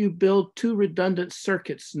 is if you build 2 redundant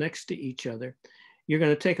circuits next to each other, you're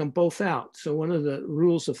going to take them both out. So one of the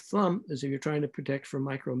rules of thumb is if you're trying to protect from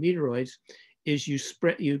micrometeoroids is you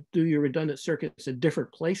do your redundant circuits at different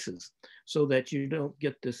places so that you don't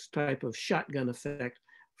get this type of shotgun effect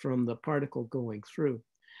from the particle going through.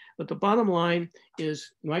 But the bottom line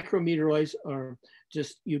is micrometeoroids are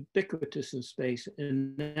just ubiquitous in space.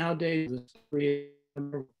 And nowadays, it's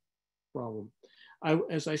a problem.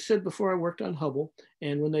 As I said before, I worked on Hubble,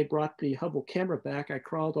 and when they brought the Hubble camera back, I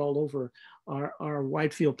crawled all over our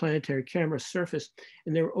wide field planetary camera surface,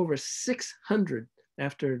 and there were over 600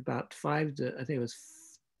 after about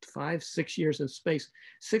 5-6 years in space,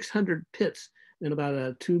 600 pits in about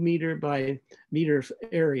a 2 meter by meter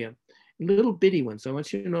area, little bitty ones. I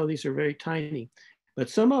want you to know these are very tiny, but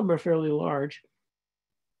some of them are fairly large.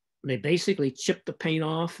 They basically chip the paint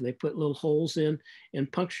off. They put little holes in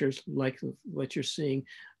and punctures like what you're seeing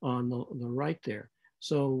on the right there.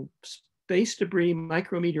 So space debris,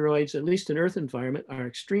 micrometeoroids, at least in Earth environment, are an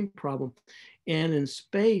extreme problem. And in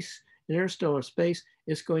space, in interstellar space,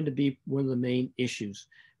 it's going to be one of the main issues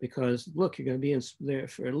because look, you're going to be in there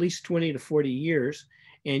for at least 20 to 40 years,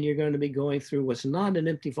 and you're going to be going through what's not an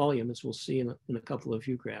empty volume, as we'll see in a couple of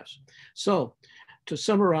view graphs. So to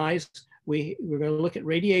summarize, we're going to look at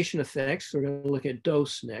radiation effects. We're going to look at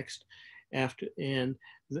dose next. after, and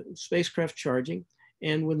the spacecraft charging,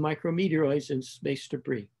 and with micrometeoroids and space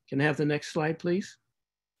debris. Can I have the next slide, please?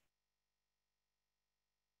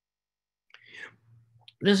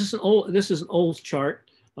 This is an old chart.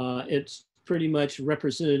 It's pretty much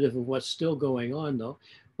representative of what's still going on, though.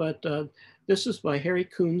 But this is by Harry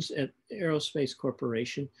Coons at Aerospace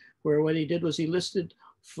Corporation, where what he did was he listed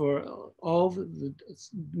for all the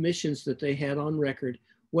missions that they had on record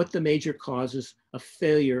what the major causes of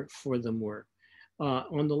failure for them were.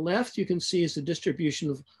 On the left, you can see is the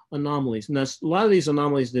distribution of anomalies. And a lot of these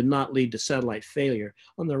anomalies did not lead to satellite failure.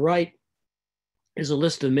 On the right is a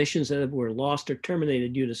list of missions that were lost or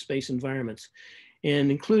terminated due to space environments,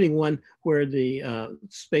 and including one where the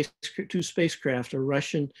two spacecraft, a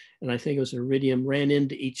Russian and I think it was Iridium, ran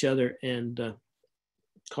into each other and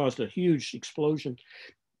caused a huge explosion,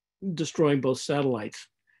 destroying both satellites.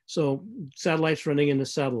 So satellites running into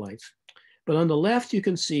satellites. But on the left, you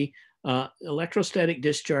can see electrostatic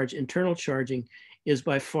discharge, internal charging is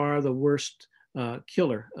by far the worst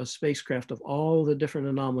killer of spacecraft of all the different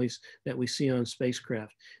anomalies that we see on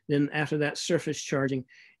spacecraft. Then after that, surface charging.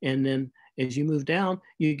 And then as you move down,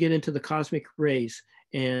 you get into the cosmic rays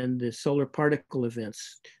and the solar particle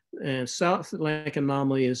events. And South Atlantic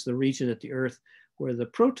anomaly is the region at the Earth where the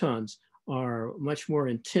protons are much more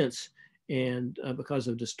intense and because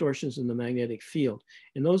of distortions in the magnetic field.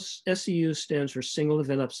 And those SEU stands for single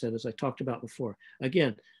event upset, as I talked about before.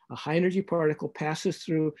 Again, a high energy particle passes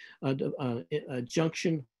through a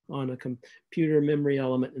junction on a computer memory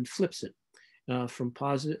element and flips it from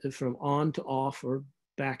on to off or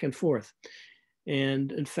back and forth.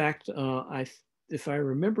 And in fact, if I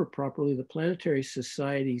remember properly, the Planetary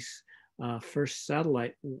Society's first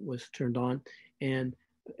satellite was turned on, and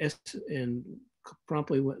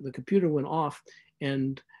promptly the computer went off,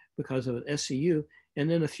 and because of an SEU, and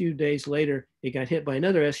then a few days later, it got hit by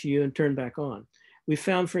another SEU and turned back on. We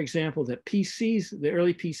found, for example, that PCs, the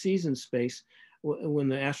early PCs in space, when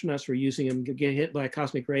the astronauts were using them, get hit by a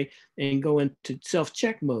cosmic ray and go into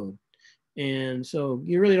self-check mode. And so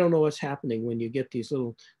you really don't know what's happening when you get these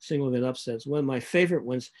little single event upsets. One of my favorite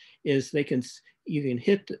ones is you can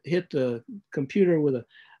hit the computer with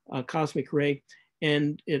a cosmic ray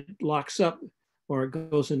and it locks up, or it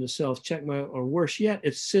goes into self-check mode, or worse yet,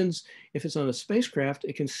 it sends, if it's on a spacecraft,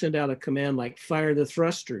 it can send out a command like fire the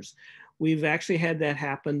thrusters. We've actually had that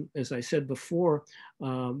happen, as I said before,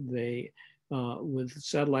 with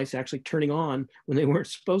satellites actually turning on when they weren't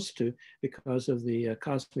supposed to because of the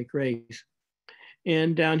cosmic rays.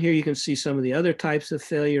 And down here, you can see some of the other types of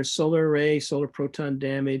failure: solar array, solar proton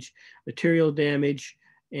damage, material damage,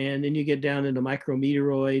 and then you get down into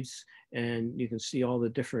micrometeoroids, and you can see all the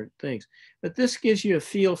different things. But this gives you a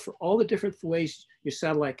feel for all the different ways your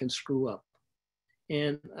satellite can screw up.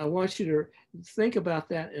 And I want you to think about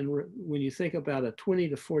that. And when you think about a 20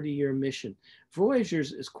 to 40-year mission,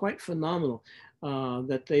 Voyager's is quite phenomenal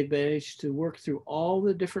that they've managed to work through all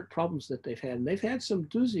the different problems that they've had. And they've had some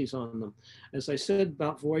doozies on them. As I said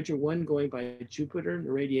about Voyager 1 going by Jupiter and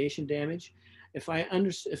the radiation damage. If I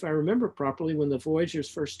remember properly, when the Voyagers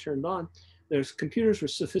first turned on, their computers were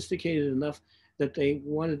sophisticated enough that they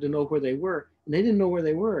wanted to know where they were, and they didn't know where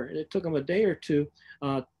they were. And it took them a day or two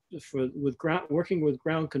working with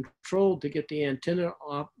ground control to get the antenna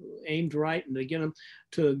aimed right and to get them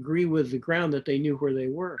to agree with the ground that they knew where they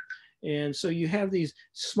were. And so you have these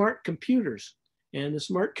smart computers, and the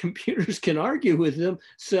smart computers can argue with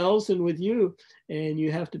themselves and with you, and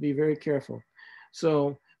you have to be very careful.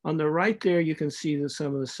 So on the right there, you can see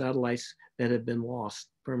some of the satellites that have been lost,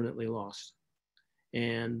 permanently lost.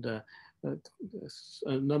 And a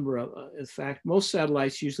number of, in fact, most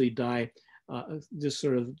satellites usually die, just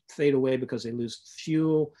sort of fade away because they lose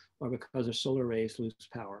fuel or because their solar rays lose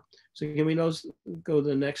power. So can we go to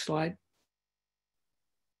the next slide?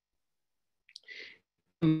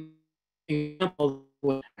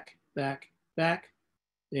 Back,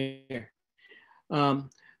 there.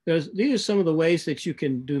 These are some of the ways that you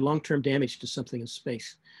can do long-term damage to something in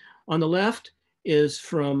space. On the left is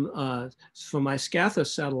from my Scatha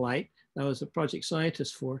satellite. That was the project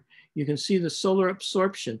scientist for. You can see the solar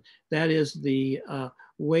absorption. That is the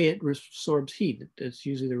way it absorbs heat. It's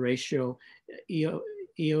usually the ratio E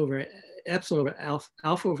over epsilon over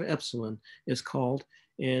alpha over epsilon is called,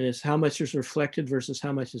 and it's how much is reflected versus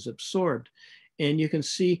how much is absorbed. And you can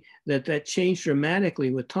see that changed dramatically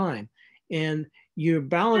with time. And you're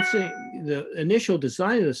balancing the initial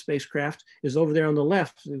design of the spacecraft is over there on the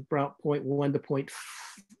left, about 0.1 to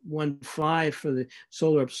 0.15 for the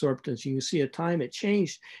solar absorptance. You can see at time it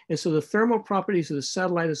changed. And so the thermal properties of the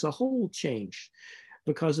satellite as a whole changed.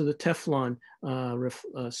 because of the Teflon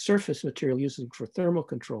surface material used for thermal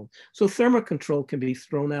control. So thermal control can be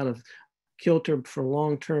thrown out of kilter for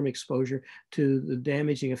long-term exposure to the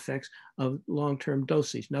damaging effects of long-term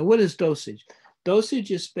dosage. Now, what is dosage? Dosage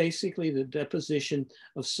is basically the deposition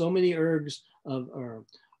of so many ergs or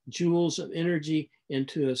joules of energy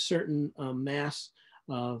into a certain mass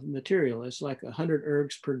of material. It's like 100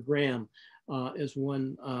 ergs per gram is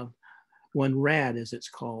one rad, as it's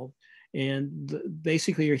called. And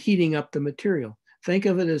basically, you're heating up the material. Think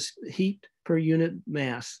of it as heat per unit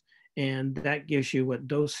mass, and that gives you what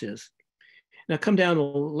dose is. Now come down to the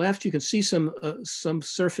left, you can see some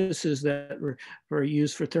surfaces that were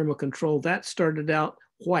used for thermal control. That started out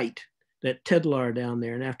white, that Tedlar down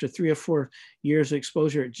there. And after 3 or 4 years of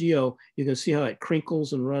exposure at GEO, you can see how it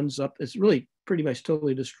crinkles and runs up. It's really pretty much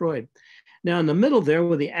totally destroyed. Now in the middle there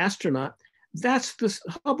with the astronaut, that's the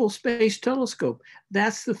Hubble Space Telescope.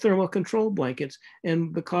 That's the thermal control blankets.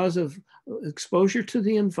 And because of exposure to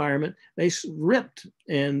the environment, they ripped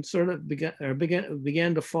and sort of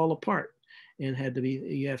began to fall apart, and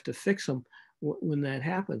you have to fix them when that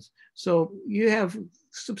happens. So you have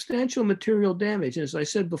substantial material damage. As I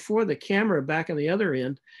said before, the camera back on the other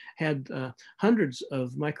end had hundreds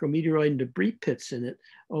of micrometeoroid and debris pits in it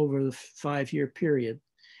over the 5-year period.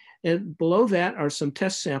 And below that are some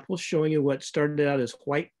test samples showing you what started out as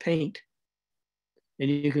white paint. And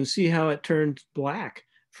you can see how it turned black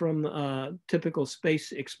from typical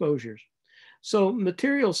space exposures. So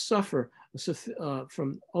materials suffer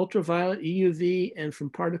from ultraviolet, EUV, and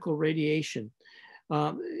from particle radiation.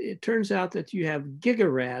 It turns out that you have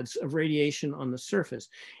gigarads of radiation on the surface.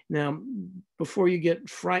 Now, before you get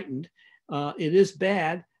frightened, it is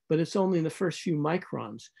bad, but it's only in the first few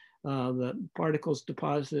microns. The particles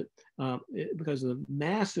deposit, because the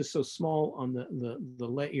mass is so small on the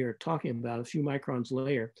layer you're talking about, a few microns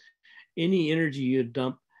layer, any energy you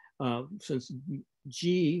dump, since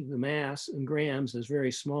G, the mass in grams, is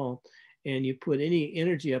very small, and you put any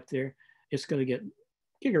energy up there, it's going to get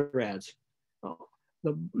gigarads.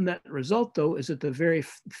 The net result, though, is that the very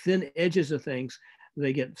thin edges of things,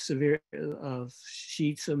 they get severe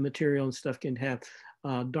sheets of material and stuff can have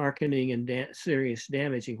darkening and serious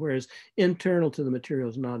damaging, whereas internal to the material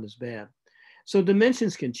is not as bad. So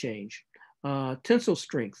dimensions can change. Tensile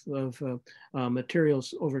strength of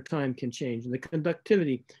materials over time can change. The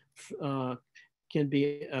conductivity can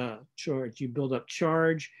be charged. You build up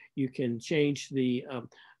charge. You can change the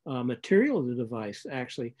material of the device,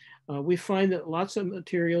 actually. We find that lots of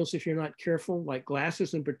materials, if you're not careful, like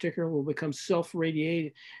glasses in particular, will become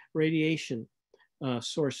self-radiation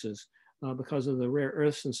sources because of the rare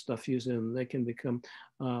earths and stuff used in them. They can become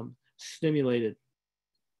stimulated.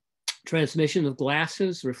 Transmission of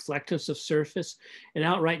glasses, reflectance of surface, and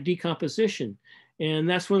outright decomposition. And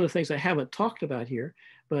that's one of the things I haven't talked about here,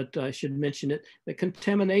 but I should mention it, that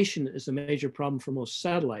contamination is a major problem for most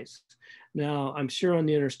satellites. Now, I'm sure on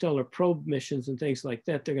the interstellar probe missions and things like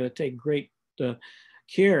that, they're going to take great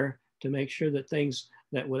care to make sure that things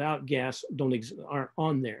that would outgas aren't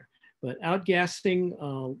on there. But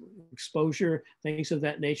outgassing, exposure, things of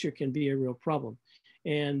that nature can be a real problem.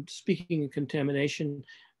 And speaking of contamination,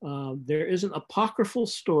 there is an apocryphal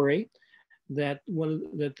story that one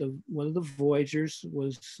of the Voyagers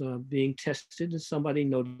was being tested, and somebody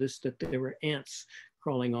noticed that there were ants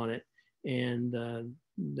crawling on it, and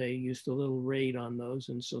they used a little raid on those.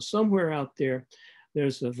 And so somewhere out there,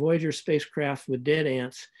 there's a Voyager spacecraft with dead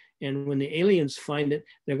ants, and when the aliens find it,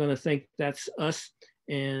 they're going to think that's us,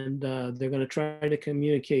 and they're going to try to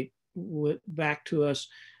communicate back to us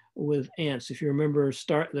with ants. If you remember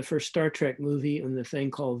the first Star Trek movie and the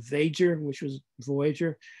thing called Voyager, which was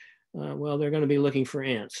Voyager, well, they're going to be looking for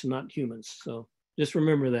ants, not humans. So just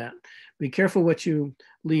remember that. Be careful what you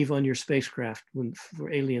leave on your spacecraft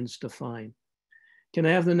for aliens to find. Can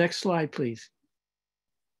I have the next slide, please?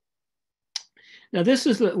 Now, this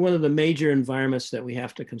is one of the major environments that we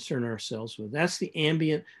have to concern ourselves with. That's the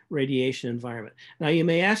ambient radiation environment. Now, you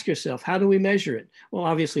may ask yourself, how do we measure it? Well,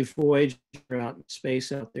 obviously, Voyager out in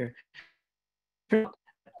space out there.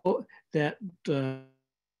 That, by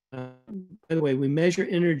the way, we measure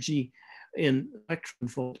energy in electron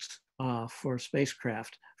volts for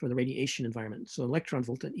spacecraft for the radiation environment. So electron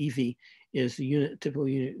volt, and EV, is the typical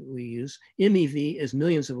unit we use. MeV is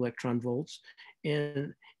millions of electron volts.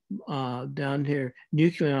 And down here,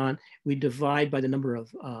 nucleon, we divide by the number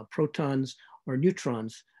of protons or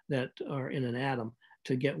neutrons that are in an atom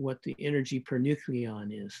to get what the energy per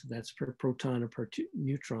nucleon is. That's per proton or per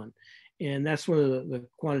neutron. And that's one of the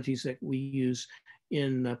quantities that we use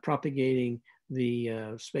in propagating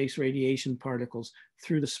the space radiation particles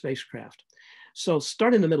through the spacecraft. So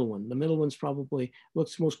start in the middle one. The middle one's probably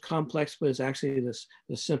looks most complex, but it's actually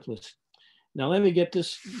the simplest. Now let me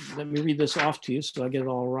read this off to you so I get it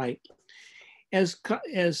all right. As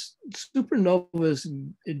supernovas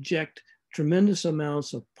eject tremendous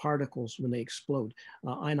amounts of particles when they explode,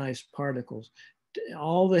 ionized particles,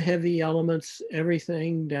 all the heavy elements,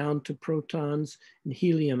 everything down to protons and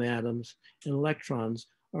helium atoms and electrons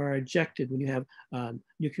are ejected when you have a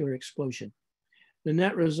nuclear explosion. The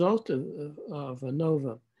net result of a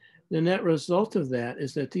nova, the net result of that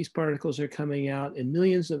is that these particles are coming out in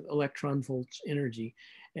millions of electron volts energy,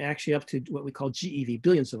 actually up to what we call GeV,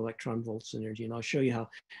 billions of electron volts energy. And I'll show you how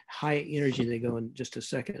high energy they go in just a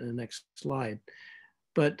second in the next slide.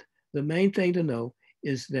 But the main thing to know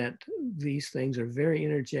is that these things are very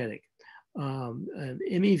energetic. An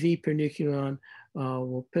MeV per nucleon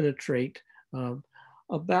will penetrate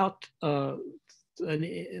about,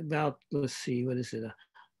 let's see, what is it?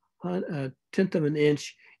 A tenth of an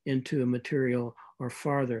inch into a material or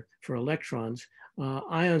farther for electrons.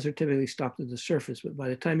 Ions are typically stopped at the surface, but by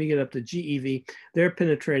the time you get up to GeV, they're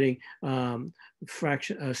penetrating a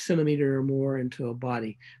centimeter or more into a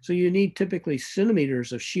body. So you need typically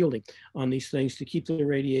centimeters of shielding on these things to keep the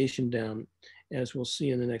radiation down, as we'll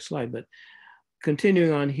see in the next slide. But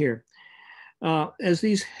continuing on here, as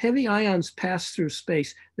these heavy ions pass through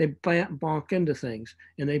space, they bonk into things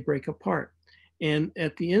and they break apart. And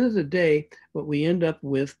at the end of the day, what we end up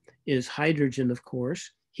with is hydrogen, of course,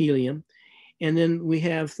 helium. And then we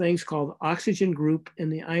have things called oxygen group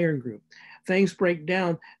and the iron group. Things break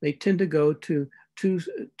down, they tend to go to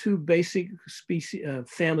two basic species,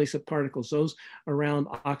 families of particles, those around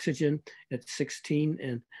oxygen at 16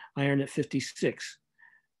 and iron at 56.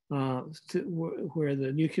 Where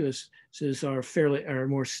the nucleuses are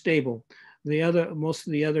more stable. Most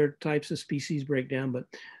of the other types of species break down, but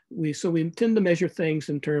we tend to measure things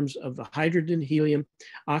in terms of the hydrogen, helium,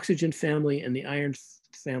 oxygen family, and the iron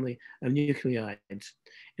family of nuclides.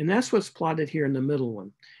 And that's what's plotted here in the middle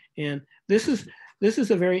one. And this is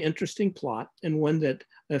a very interesting plot, and one that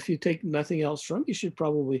if you take nothing else from, you should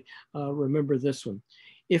probably remember this one.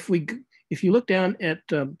 If you look down at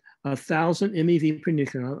 1,000 MeV per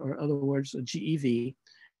nucleon, or other words, a GeV,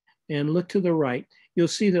 and look to the right, you'll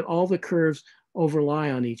see that all the curves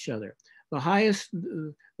overlie on each other. The highest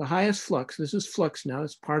flux, this is flux now,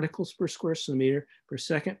 it's particles per square centimeter per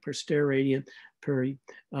second per steradian per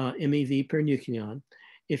MeV per nucleon.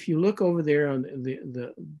 If you look over there on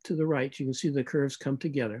to the right, you can see the curves come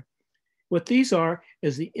together. What these are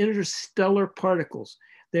is the interstellar particles.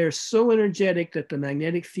 They're so energetic that the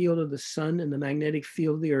magnetic field of the sun and the magnetic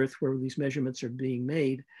field of the earth, where these measurements are being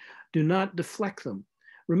made, do not deflect them.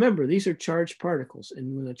 Remember, these are charged particles,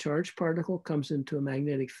 and when a charged particle comes into a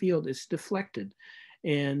magnetic field, it's deflected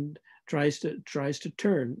and tries to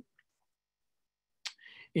turn.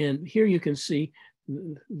 And here you can see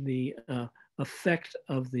the effect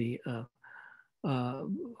of the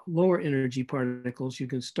lower energy particles. You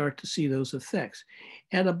can start to see those effects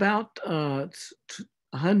at about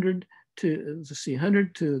 100 to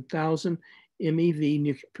 1,000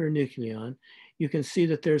 MeV per nucleon. You can see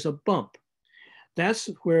that there's a bump. That's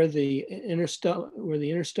where the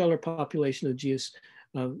interstellar population of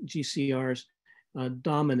GCRs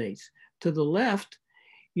dominates. To the left,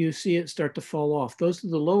 you see it start to fall off. Those are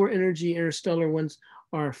the lower energy interstellar ones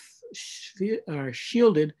are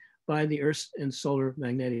shielded by the Earth and solar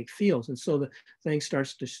magnetic fields. And so the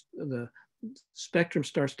spectrum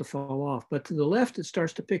starts to fall off. But to the left, it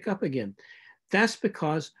starts to pick up again. That's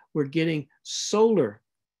because we're getting solar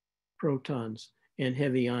protons and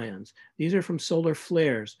heavy ions. These are from solar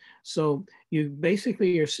flares. So you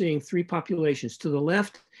basically are seeing three populations. To the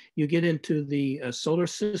left, you get into the solar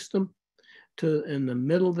system. In the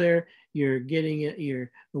middle there, you're getting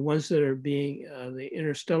the ones that are being, the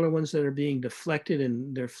interstellar ones that are being deflected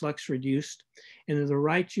and their flux reduced. And to the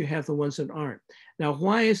right, you have the ones that aren't. Now,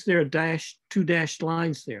 why is there two dashed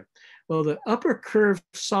lines there? Well, the upper curved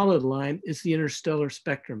solid line is the interstellar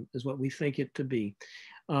spectrum, is what we think it to be,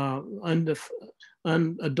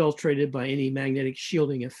 unadulterated by any magnetic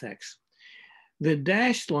shielding effects. The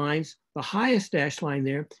dashed lines, the highest dashed line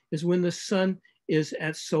there is when the sun is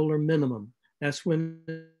at solar minimum. That's when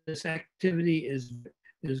this activity is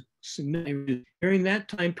significantly reduced. During that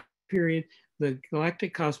time period, the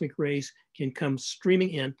galactic cosmic rays can come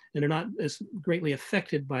streaming in, and they're not as greatly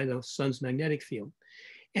affected by the sun's magnetic field.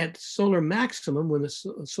 At solar maximum, when the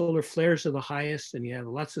solar flares are the highest, and you have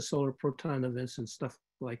lots of solar proton events and stuff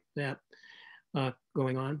like that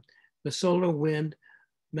going on, the solar wind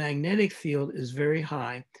magnetic field is very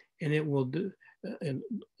high, and it will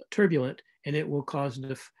turbulent, and it will cause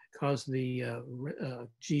the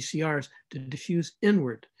GCRs to diffuse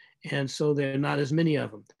inward. And so there are not as many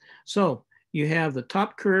of them. So you have the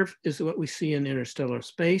top curve is what we see in interstellar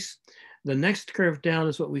space. The next curve down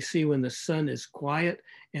is what we see when the sun is quiet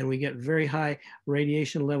and we get very high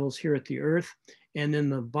radiation levels here at the Earth. And then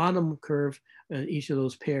the bottom curve, each of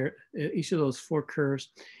those four curves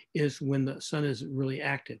is when the sun is really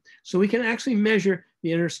active. So we can actually measure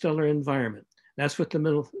the interstellar environment. That's what the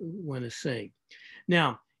middle one is saying.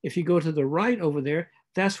 Now, if you go to the right over there,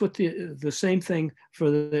 that's what the same thing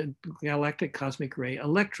for the galactic cosmic ray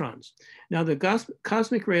electrons. Now, the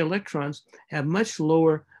cosmic ray electrons have much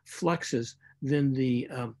lower fluxes than the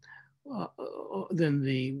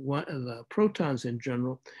protons in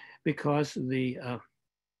general, because the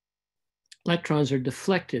electrons are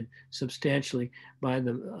deflected substantially by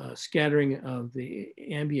the scattering of the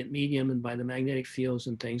ambient medium and by the magnetic fields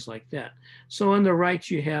and things like that. So on the right,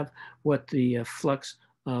 you have what the flux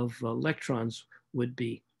of electrons would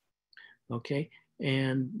be, okay?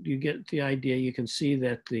 And you get the idea. You can see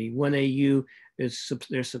that the 1AU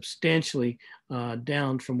they're substantially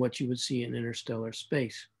down from what you would see in interstellar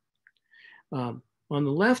space. On the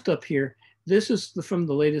left up here, this is from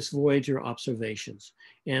the latest Voyager observations.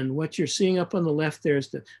 And what you're seeing up on the left there is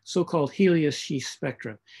the so-called Helios sheath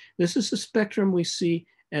spectrum. This is the spectrum we see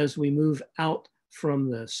as we move out from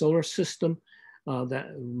the solar system.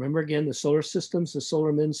 Remember again, the solar systems, the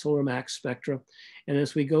solar min, solar max spectra. And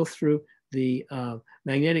as we go through the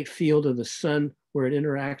magnetic field of the sun, where it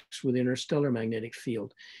interacts with the interstellar magnetic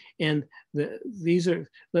field. And these are,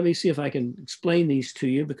 let me see if I can explain these to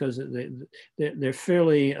you, because they're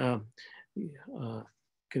fairly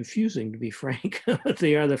confusing, to be frank.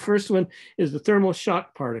 They are. The first one is the thermal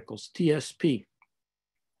shock particles, TSP.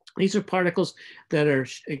 These are particles that are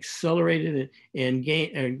accelerated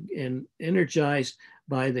and energized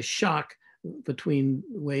by the shock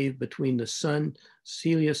wave between the sun's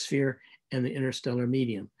heliosphere and the interstellar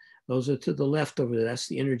medium. Those are to the left over there. That's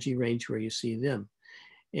the energy range where you see them.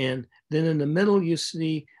 And then in the middle, you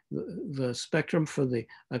see the spectrum for the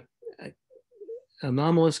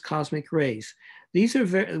anomalous cosmic rays. These are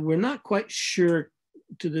we're not quite sure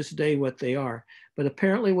to this day what they are, but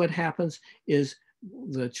apparently what happens is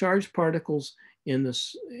the charged particles in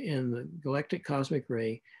the galactic cosmic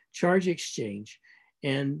ray charge exchange,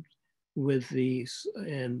 and with these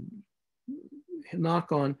and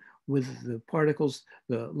knock on with the particles,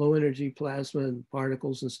 the low energy plasma and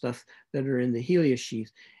particles and stuff that are in the Helios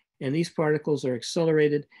sheath. And these particles are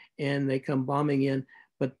accelerated and they come bombing in,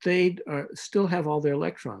 but they still have all their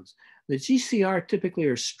electrons. The GCR typically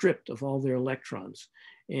are stripped of all their electrons,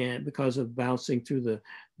 and because of bouncing through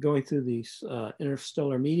going through these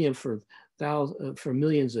interstellar medium for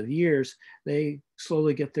millions of years, they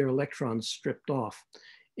slowly get their electrons stripped off.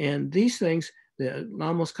 And these things, the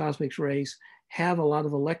anomalous cosmic rays, have a lot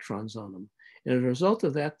of electrons on them. And as a result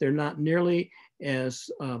of that, they're not nearly as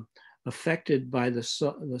affected by the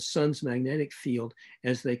sun's magnetic field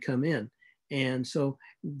as they come in. And so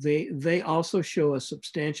they also show a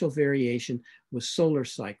substantial variation with solar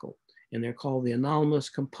cycle, and they're called the anomalous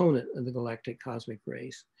component of the galactic cosmic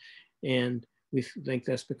rays. And we think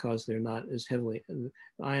that's because they're not as heavily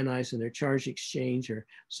ionized in their charge exchange or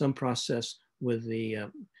some process with the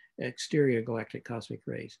exterior galactic cosmic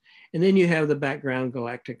rays. And then you have the background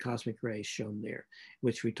galactic cosmic rays shown there,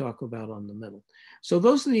 which we talk about on the middle. So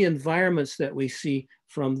those are the environments that we see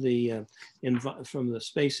from the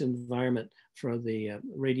space environment, for the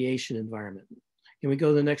radiation environment. Can we go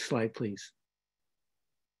to the next slide, please?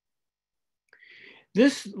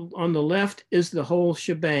 This on the left is the whole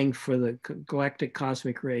shebang for the galactic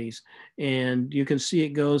cosmic rays. And you can see it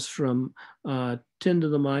goes from 10 to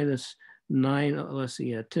the minus 9, let's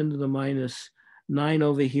see, 10 to the minus 9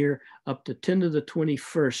 over here, up to 10 to the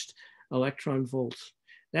 21st electron volts.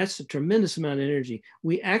 That's a tremendous amount of energy.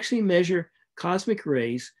 We actually measure cosmic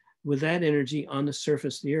rays with that energy on the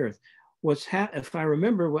surface of the Earth. If I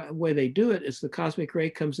remember, the way they do it is the cosmic ray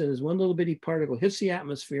comes in as one little bitty particle, hits the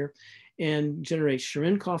atmosphere, and generates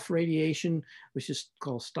Cherenkov radiation, which is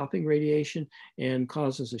called stopping radiation, and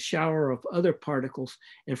causes a shower of other particles.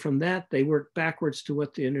 And from that, they work backwards to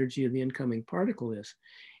what the energy of the incoming particle is.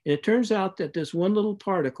 And it turns out that this one little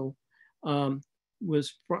particle think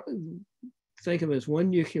of it as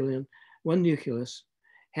one nucleus,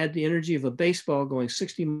 had the energy of a baseball going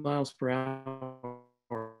 60 miles per hour.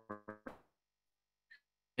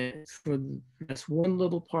 That's one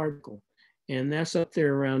little particle. And that's up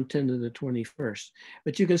there around 10 to the 21st.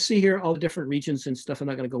 But you can see here all the different regions and stuff. I'm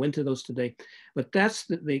not going to go into those today, but that's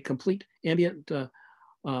the complete ambient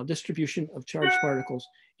distribution of charged particles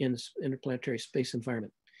in the interplanetary space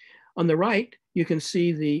environment. On the right, you can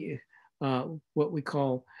see the what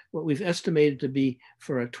we've estimated to be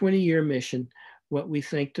for a 20-year mission, what we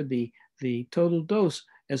think to be the total dose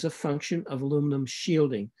as a function of aluminum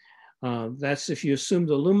shielding. That's if you assume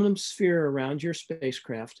the aluminum sphere around your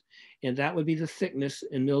spacecraft, and that would be the thickness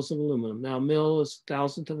in mils of aluminum. Now, mil is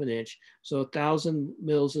 1,000th of an inch, so 1,000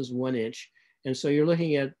 mils is 1 inch. And so you're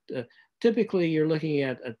looking at, typically you're looking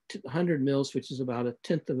at 100 mils, which is about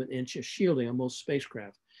 1/10 of an inch of shielding on most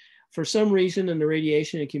spacecraft. For some reason in the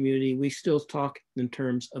radiation community, we still talk in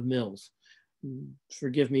terms of mils.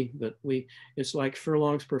 Forgive me, but it's like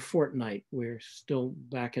furlongs per fortnight. We're still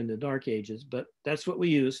back in the dark ages, but that's what we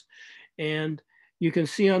use. And you can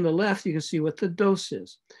see on the left, you can see what the dose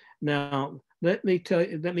is. Now, let me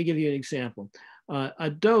give you an example. A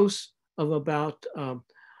dose of about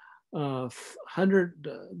 100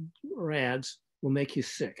 rads will make you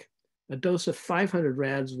sick. A dose of 500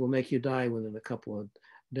 rads will make you die within a couple of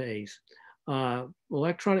days.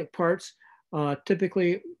 Electronic parts,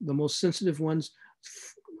 typically the most sensitive ones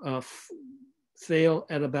fail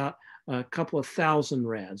at about a couple of thousand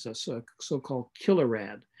rads, a so-called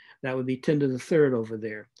kilorad. That would be 10 to the third over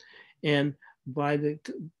there. And by the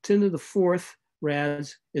 10 to the fourth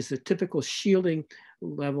rads is the typical shielding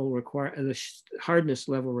level the hardness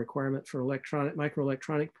level requirement for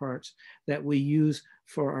microelectronic parts that we use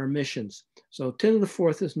for our missions. So 10 to the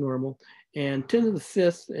fourth is normal, and 10 to the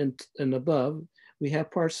fifth and above, we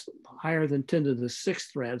have parts higher than 10 to the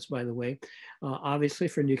sixth rads, by the way, obviously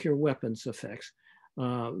for nuclear weapons effects.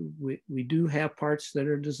 We do have parts that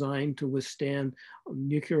are designed to withstand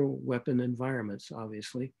nuclear weapon environments,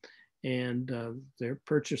 obviously, and they're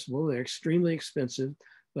purchasable. They're extremely expensive,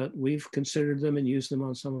 but we've considered them and used them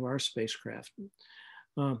on some of our spacecraft.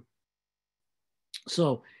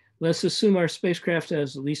 So let's assume our spacecraft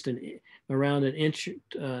has at least around an inch,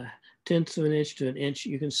 1/10 of an inch to an inch.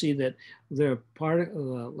 You can see that there are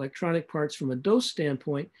electronic parts from a dose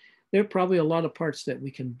standpoint. There are probably a lot of parts that we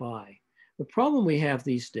can buy. The problem we have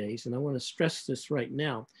these days, and I want to stress this right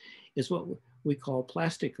now, is what we call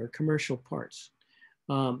plastic or commercial parts.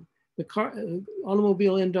 The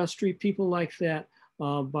automobile industry, people like that,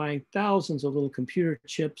 buying thousands of little computer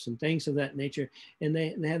chips and things of that nature, and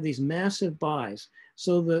they have these massive buys.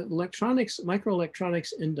 So the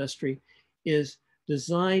microelectronics industry is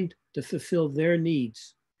designed to fulfill their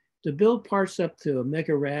needs. To build parts up to a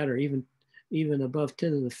megarad or even above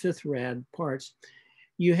 10 to the fifth rad parts,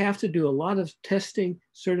 you have to do a lot of testing,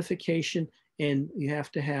 certification, and you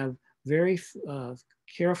have to have very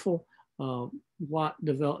careful lot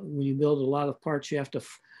development. When you build a lot of parts, you have to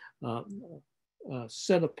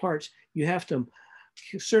set of parts, you have to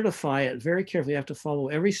certify it very carefully. You have to follow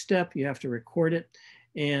every step. You have to record it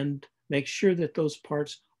and make sure that those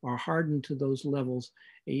parts are hardened to those levels.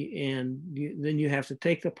 And then you have to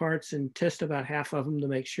take the parts and test about half of them to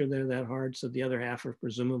make sure they're that hard, so the other half are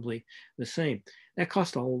presumably the same. That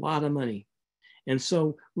costs a lot of money. And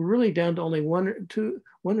so we're really down to only one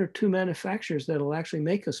or two manufacturers that'll actually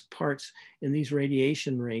make us parts in these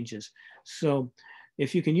radiation ranges. So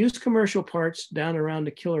if you can use commercial parts down around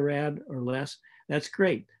a kilorad or less, that's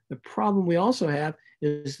great. The problem we also have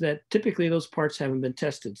is that typically those parts haven't been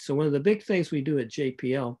tested. So one of the big things we do at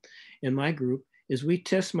JPL in my group is we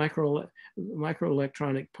test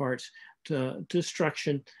microelectronic parts to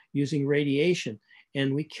destruction using radiation,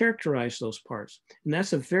 and we characterize those parts. And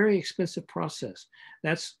that's a very expensive process.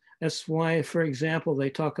 That's why, for example, they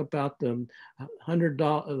talk about the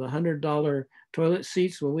 $100 toilet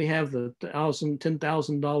seats. Well, we have the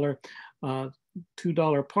 $10,000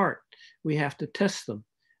 $2 part. We have to test them.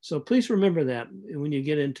 So please remember that when you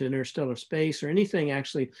get into interstellar space or anything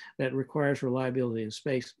actually that requires reliability in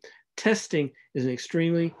space, testing is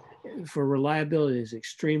for reliability is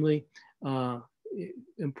extremely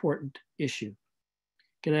important issue.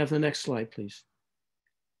 Can I have the next slide, please?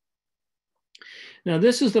 Now,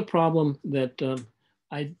 this is the problem that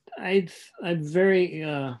I'm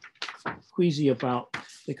very queasy about,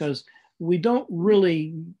 because we don't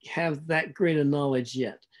really have that great a knowledge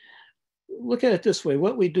yet. Look at it this way.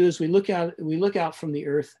 What we do is we look out from the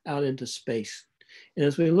Earth out into space. And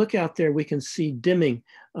as we look out there, we can see dimming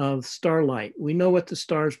of starlight. We know what the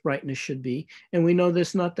star's brightness should be, and we know that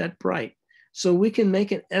it's not that bright. So we can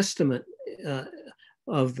make an estimate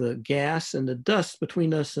of the gas and the dust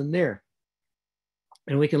between us and there.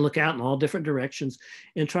 And we can look out in all different directions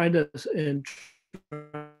and try to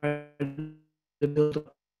build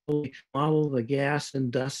a model of the gas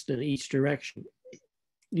and dust in each direction.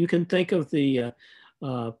 You can think of the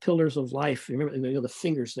pillars of life. Remember, the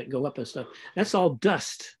fingers that go up and stuff. That's all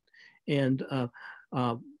dust and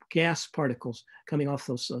gas particles coming off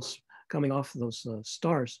those coming off of those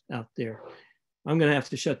stars out there. I'm going to have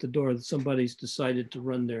to shut the door. Somebody's decided to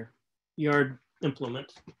run their yard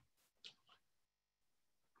implement.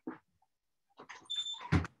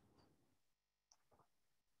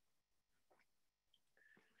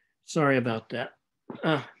 Sorry about that.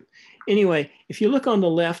 Anyway, if you look on the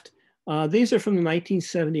left, these are from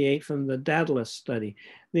 1978 from the Daedalus study.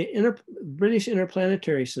 The British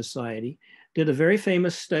Interplanetary Society did a very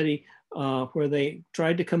famous study where they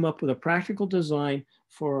tried to come up with a practical design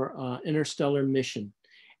for interstellar mission.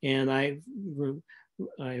 And I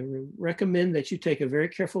recommend that you take a very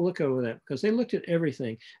careful look over that because they looked at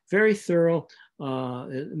everything, very thorough,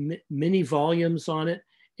 many volumes on it.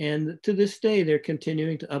 And to this day, they're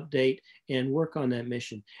continuing to update and work on that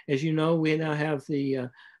mission. As you know, we now have the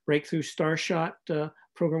Breakthrough Starshot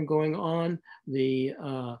program going on, the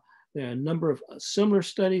number of similar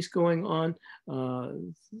studies going on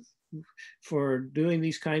for doing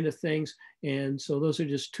these kind of things. And so those are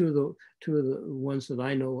just two of the ones that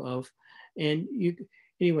I know of. And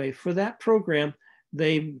anyway, for that program,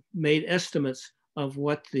 they made estimates of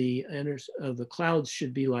what the clouds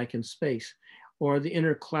should be like in space, or the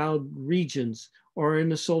inner cloud regions, or in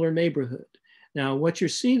the solar neighborhood. Now, what you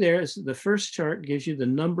see there is the first chart gives you the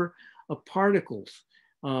number of particles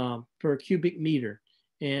per cubic meter.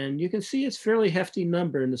 And you can see it's a fairly hefty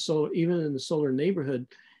number in the solar, even in the solar neighborhood,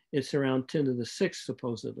 it's around 10 to the 6th,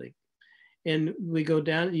 supposedly. And we go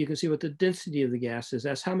down, you can see what the density of the gas is.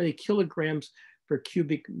 That's how many kilograms per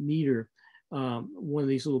cubic meter one of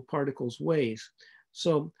these little particles weighs.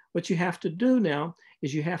 So what you have to do now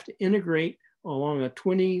is you have to integrate along a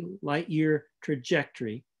 20 light year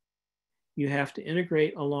trajectory. You have to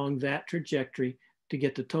integrate along that trajectory to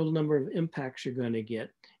get the total number of impacts you're going to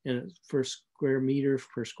get and per square meter,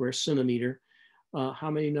 per square centimeter,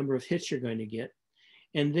 how many number of hits you're going to get.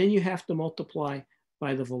 And then you have to multiply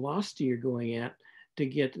by the velocity you're going at to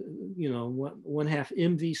get, 1/2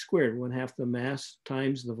 mv squared, 1/2 the mass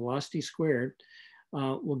times the velocity squared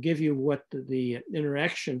will give you what the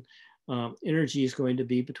interaction energy is going to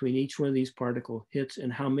be between each one of these particle hits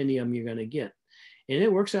and how many of them you're going to get. And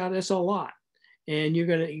it works out as a lot. And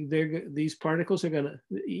these particles are going to,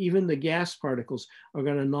 even the gas particles are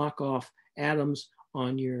going to knock off atoms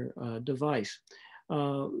on your device.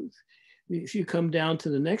 If you come down to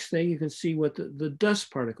the next thing, you can see what the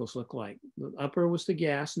dust particles look like. The upper was the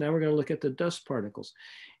gas. Now we're going to look at the dust particles.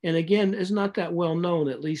 And again, it's not that well known,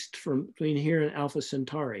 at least from between here and Alpha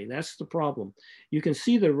Centauri. That's the problem. You can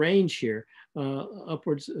see the range here,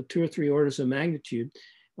 upwards of 2 or 3 orders of magnitude,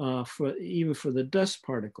 even for the dust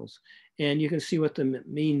particles. And you can see what the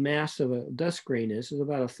mean mass of a dust grain is. It's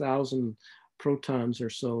about 1,000 protons or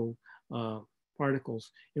so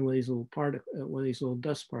particles in one of these little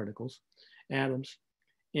dust particles, atoms.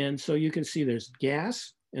 And so you can see there's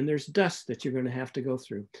gas and there's dust that you're going to have to go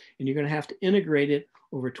through. And you're going to have to integrate it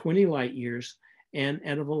over 20 light years and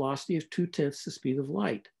at a velocity of 2/10 the speed of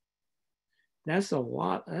light. That's a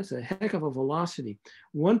lot. That's a heck of a velocity.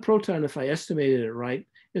 One proton, if I estimated it right,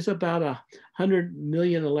 is about 100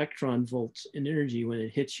 million electron volts in energy when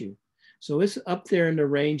it hits you. So it's up there in the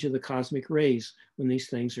range of the cosmic rays when these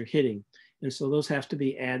things are hitting. And so those have to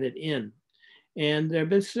be added in. And there have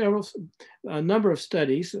been a number of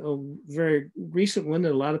studies. A very recent one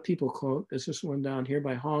that a lot of people quote is this one down here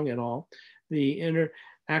by Hong et al., the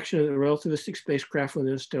interaction of the relativistic spacecraft with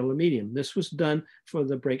the interstellar medium. This was done for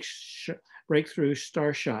the Breakthrough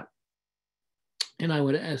Starshot. And I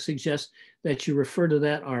would suggest that you refer to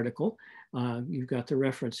that article. You've got the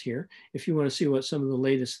reference here if you want to see what some of the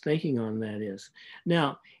latest thinking on that is.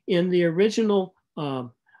 Now, in the original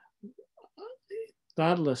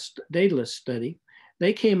Daedalus study,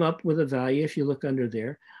 they came up with a value, if you look under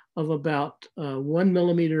there, of about 1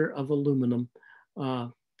 millimeter of aluminum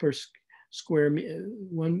per square,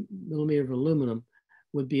 1 millimeter of aluminum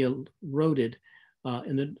would be eroded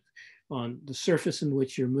on the surface in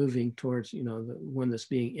which you're moving towards, the one that's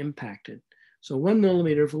being impacted. So 1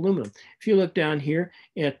 millimeter of aluminum. If you look down here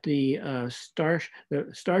at the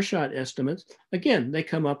Starshot estimates, again, they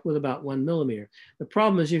come up with about 1 millimeter. The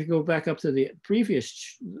problem is if you go back up to the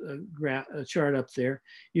previous chart up there,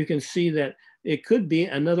 you can see that it could be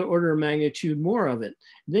another order of magnitude more of it.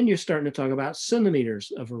 Then you're starting to talk about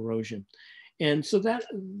centimeters of erosion. And so the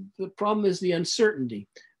problem is the uncertainty.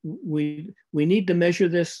 We need to measure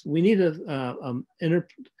this. We need a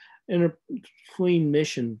interplane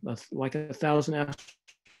mission, like 1,000 astronauts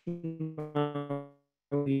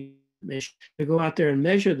to go out there and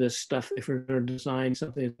measure this stuff if we're going to design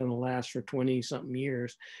something that's going to last for 20-something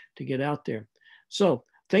years to get out there. So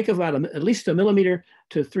think about at least 1 millimeter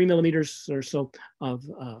to 3 millimeters or so of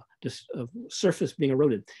surface being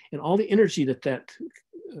eroded, and all the energy that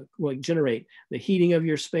will generate, the heating of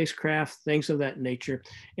your spacecraft, things of that nature,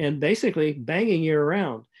 and basically banging you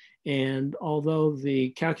around. And although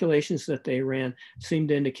the calculations that they ran seem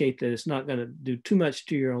to indicate that it's not going to do too much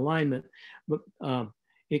to your alignment, but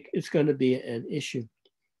it's going to be an issue.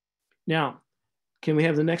 Now, can we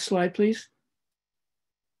have the next slide, please?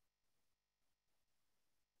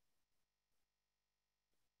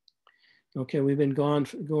 Okay, we've been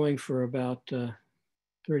going for about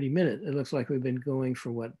 30 minutes. It looks like we've been going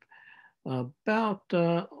for what, about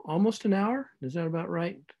almost an hour? Is that about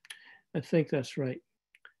right? I think that's right.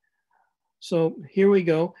 So here we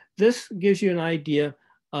go. This gives you an idea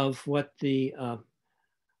of what the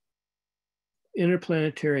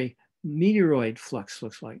interplanetary meteoroid flux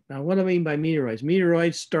looks like. Now, what do I mean by meteoroids?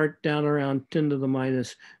 Meteoroids start down around 10 to the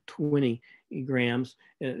minus 20 grams,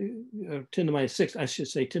 10 to the minus 6, I should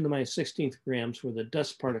say 10 to the minus 16th grams where the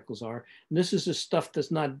dust particles are. And this is the stuff that's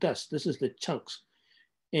not dust. This is the chunks.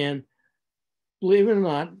 And believe it or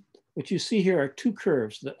not, what you see here are two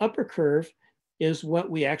curves. The upper curve is what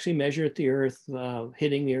we actually measure at the Earth,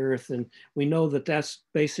 hitting the Earth. And we know that that's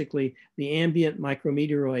basically the ambient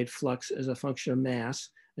micrometeoroid flux as a function of mass.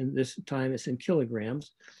 And this time it's in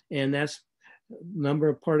kilograms. And that's number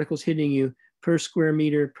of particles hitting you per square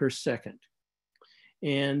meter per second.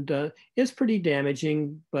 And it's pretty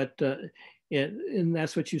damaging, but and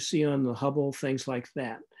that's what you see on the Hubble, things like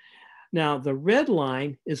that. Now, the red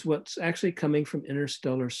line is what's actually coming from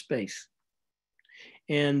interstellar space.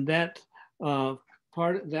 And that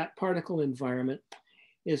particle environment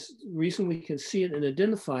is the reason we can see it and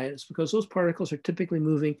identify it is because those particles are typically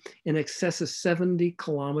moving in excess of 70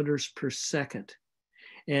 kilometers per second.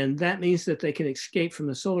 And that means that they can escape from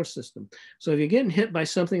the solar system. So if you're getting hit by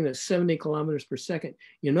something that's 70 kilometers per second,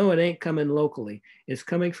 you know it ain't coming locally. It's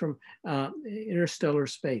coming from interstellar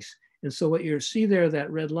space. And so what you see there,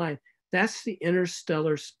 that red line, that's the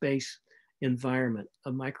interstellar space environment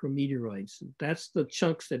of micrometeoroids. That's the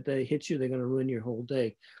chunks that they hit you, they're going to ruin your whole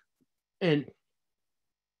day. And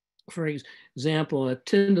for example, a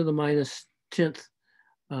 10 to the minus 10th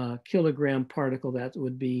kilogram particle, that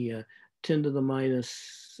would be 10 to the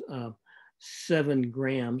minus 7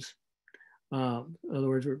 grams. In other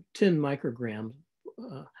words, 10 micrograms,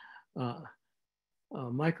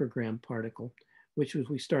 microgram particle, which is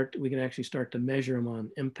we can actually start to measure them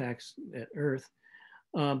on impacts at Earth,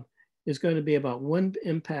 is going to be about 1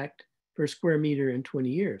 impact per square meter in 20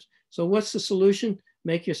 years. So what's the solution?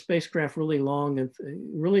 Make your spacecraft really long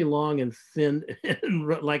and thin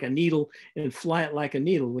and like a needle, and fly it like a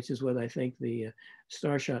needle, which is what I think the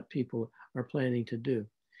Starshot people are planning to do.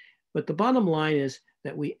 But the bottom line is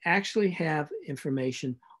that we actually have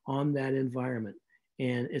information on that environment.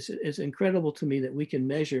 And it's incredible to me that we can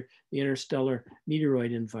measure the interstellar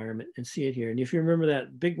meteoroid environment and see it here. And if you remember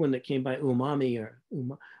that big one that came by Umami, or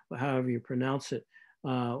however you pronounce it,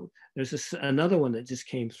 there's another one that just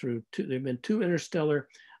came through. There have been 2 interstellar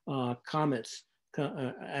comets,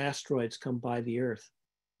 asteroids come by the Earth.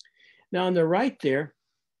 Now on the right there,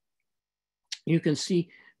 you can see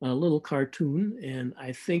a little cartoon, and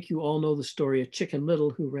I think you all know the story of Chicken Little,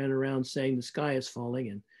 who ran around saying the sky is falling,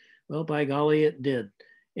 and well, by golly, it did.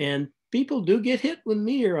 And people do get hit with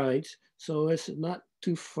meteoroids, so it's not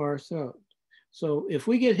too far out. So if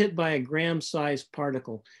we get hit by a gram-sized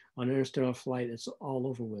particle on interstellar flight, it's all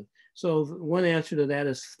over with. So one answer to that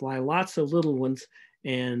is fly lots of little ones,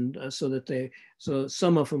 and so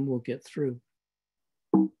some of them will get through.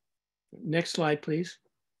 Next slide, please.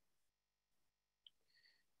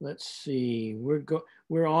 Let's see,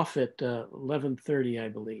 we're off at 11:30, I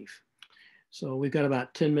believe. So we've got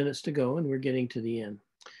about 10 minutes to go, and we're getting to the end.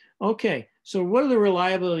 Okay, so what are the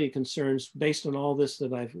reliability concerns based on all this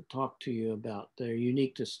that I've talked to you about that are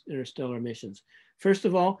unique to interstellar missions? First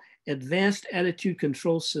of all, advanced attitude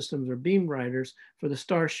control systems or beam riders for the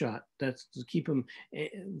Starshot. That's to keep them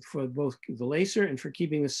for both the laser and for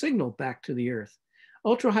keeping the signal back to the Earth.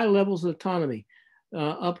 Ultra high levels of autonomy,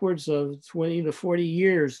 upwards of 20 to 40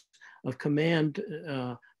 years of command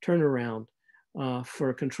turnaround.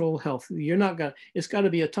 For control health. It's got to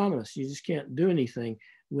be autonomous. You just can't do anything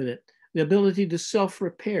with it. The ability to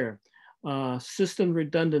self-repair, system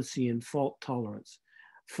redundancy and fault tolerance.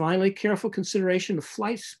 Finally, careful consideration of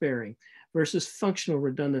flight sparing versus functional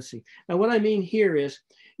redundancy. Now, what I mean here is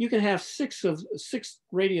you can have 6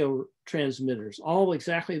 radio transmitters, all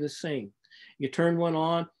exactly the same. You turn one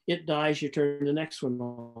on, it dies, you turn the next one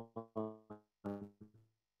on.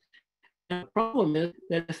 problem is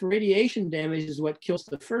that if radiation damage is what kills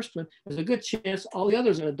the first one, there's a good chance all the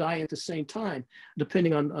others are going to die at the same time,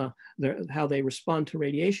 depending on how they respond to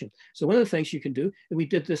radiation. So one of the things you can do, and we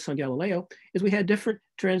did this on Galileo, is we had different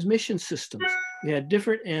transmission systems. We had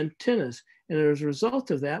different antennas. And as a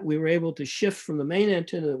result of that, we were able to shift from the main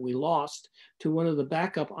antenna that we lost to one of the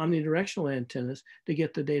backup omnidirectional antennas to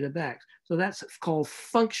get the data back. So that's called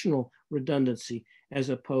functional redundancy as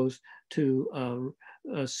opposed to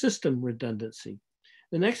system redundancy.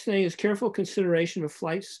 The next thing is careful consideration of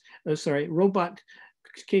robot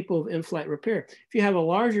capable of in-flight repair. If you have a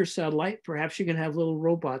larger satellite, perhaps you can have little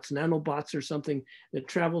robots, nanobots or something that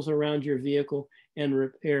travels around your vehicle and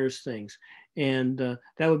repairs things. And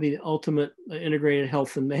that would be the ultimate integrated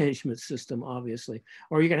health and management system, obviously.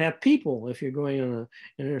 Or you can have people if you're going on an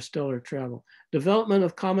interstellar travel. Development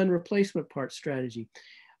of common replacement part strategy.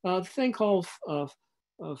 The thing called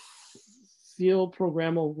field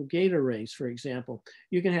programmable gate arrays, for example.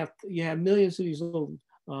 You have millions of these little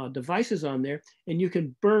devices on there, and you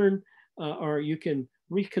can burn or you can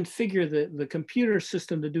reconfigure the computer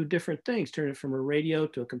system to do different things, turn it from a radio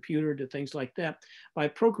to a computer to things like that by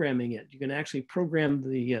programming it. You can actually program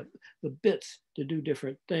the bits to do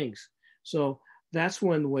different things. So that's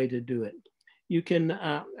one way to do it. You can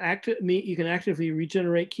actively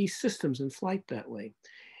regenerate key systems in flight that way.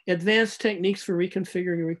 Advanced techniques for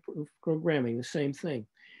reconfiguring and reprogramming, the same thing.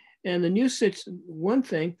 And the new one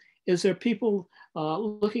thing is there are people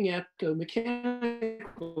looking at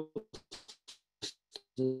mechanical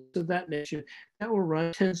of that nature that will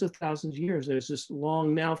run tens of thousands of years. There's this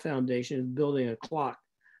Long Now Foundation building a clock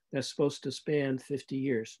that's supposed to span 50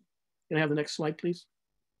 years. Can I have the next slide, please?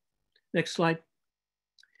 Next slide.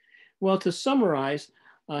 Well, to summarize,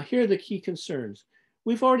 here are the key concerns.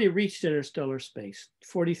 We've already reached interstellar space,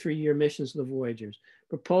 43-year missions of the Voyagers.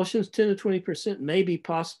 Propulsion's 10 to 20% may be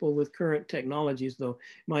possible with current technologies, though it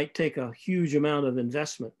might take a huge amount of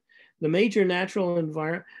investment. The major natural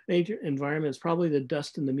environment is probably the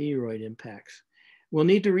dust and the meteoroid impacts. We'll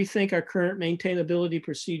need to rethink our current maintainability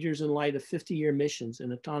procedures in light of 50-year missions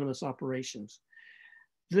and autonomous operations.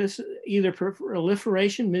 This either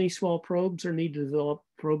proliferation, many small probes, or need to develop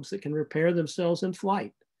probes that can repair themselves in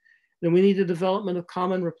flight. Then we need the development of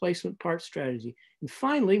common replacement part strategy. And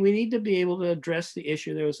finally, we need to be able to address the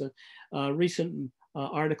issue. There was a recent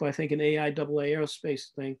article, I think, in AIAA Aerospace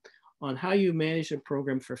thing, on how you manage a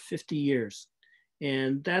program for 50 years.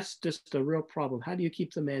 And that's just a real problem. How do you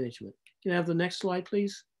keep the management? Can I have the next slide,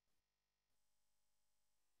 please?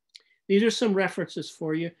 These are some references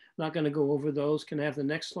for you. I'm not going to go over those. Can I have the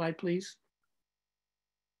next slide, please?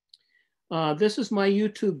 This is my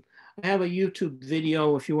YouTube. I have a YouTube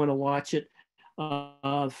video if you want to watch it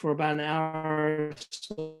for about an hour or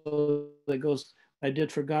so that goes, I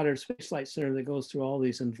did for Goddard Space Flight Center, that goes through all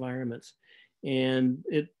these environments. And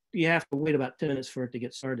you have to wait about 10 minutes for it to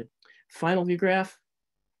get started. Final view graph.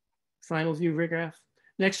 Final view graph.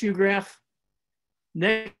 Next view graph.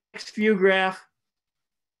 Next view graph.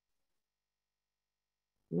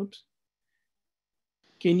 Whoops.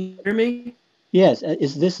 Can you hear me? Yes.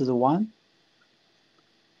 Is this the one?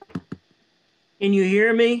 Can you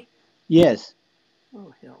hear me? Yes.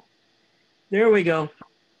 Oh, hell. There we go.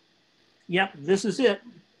 Yep, this is it.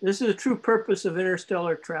 This is the true purpose of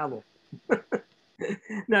interstellar travel.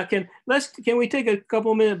 Now, can we take a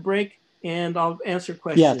couple-minute break and I'll answer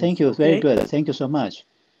questions? Yeah, thank you. Okay? Very good. Thank you so much.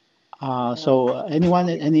 So anyone,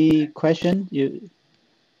 any question? You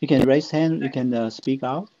can raise hand. You can speak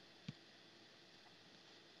out.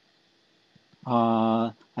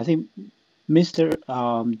 I think Mr.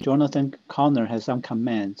 Jonathan Connor has some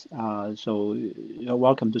comments. So you're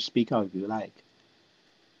welcome to speak out if you like.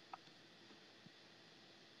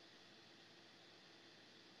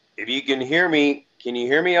 If you can hear me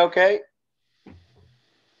okay?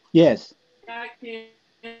 Yes.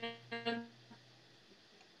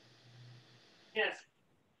 Yes.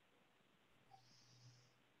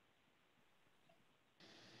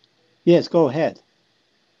 Yes, go ahead.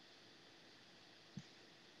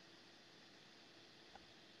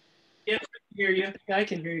 Yes, I can hear you. I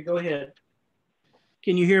can hear you. Go ahead.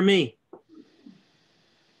 Can you hear me?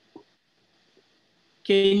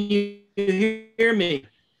 Can you hear me?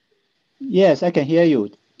 Yes, I can hear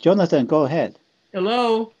you. Jonathan, go ahead.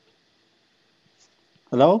 Hello?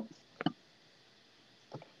 Hello?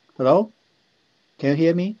 Hello? Can you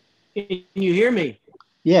hear me? Can you hear me?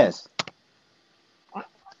 Yes. I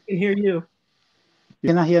can hear you. You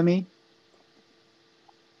cannot hear me?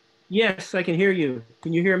 Yes, I can hear you.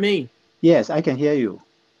 Can you hear me? Yes, I can hear you.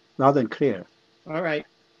 Loud and clear. All right.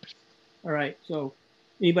 All right. So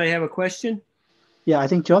anybody have a question? Yeah, I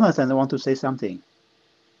think Jonathan wants to say something.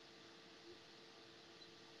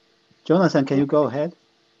 Jonathan, can you go ahead?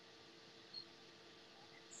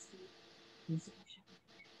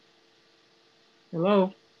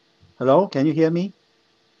 Hello? Hello, can you hear me?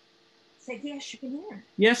 Say yes, you can hear.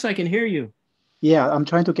 Yes, I can hear you. Yeah, I'm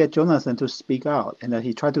trying to get Jonathan to speak out, and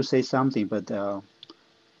he tried to say something, but I'll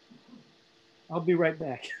be right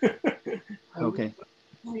back. okay.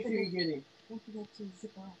 Don't forget to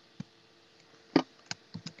zip up.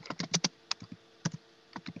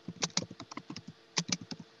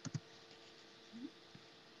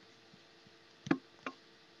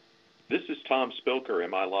 This is Tom Spilker.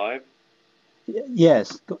 Am I live?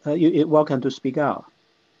 Yes, you're welcome to speak out.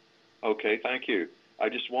 Okay, thank you. I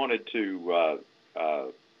just wanted to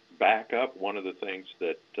back up one of the things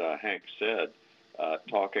that Hank said,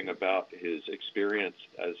 talking about his experience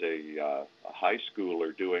as a high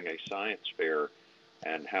schooler doing a science fair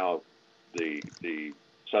and how the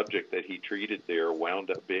subject that he treated there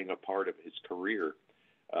wound up being a part of his career.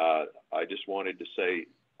 I just wanted to say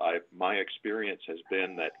my experience has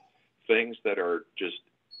been that things that are just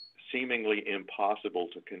seemingly impossible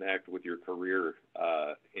to connect with your career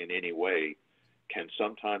in any way can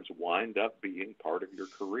sometimes wind up being part of your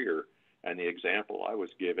career. And the example I was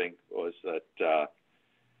giving was that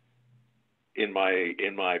in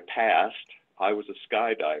my past, I was a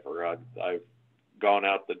skydiver. I've gone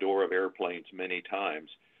out the door of airplanes many times,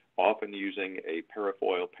 often using a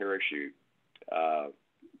parafoil parachute.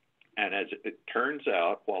 And as it turns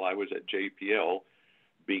out, while I was at JPL,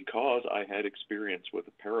 because I had experience with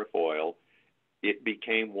a parafoil, it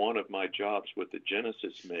became one of my jobs with the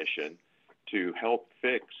Genesis mission to help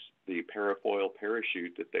fix the parafoil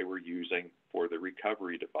parachute that they were using for the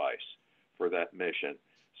recovery device for that mission.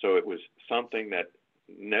 So it was something that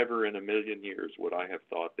never in a million years would I have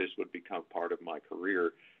thought this would become part of my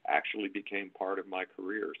career, actually became part of my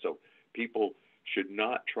career. So people should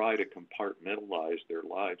not try to compartmentalize their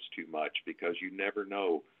lives too much, because you never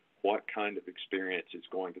know what kind of experience is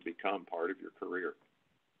going to become part of your career.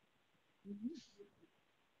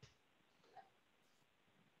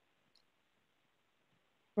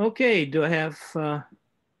 Okay, do I have, I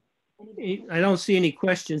don't see any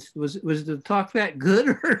questions. Was the talk that good,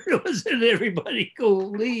 or was it everybody go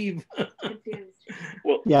leave?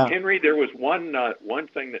 Well, yeah. Henry, there was one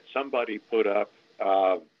thing that somebody put up,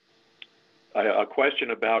 a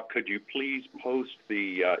question about, could you please post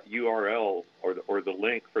the URL or the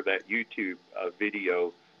link for that YouTube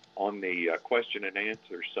video on the question and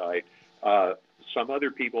answer site. Some other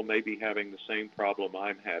people may be having the same problem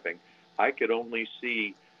I'm having. I could only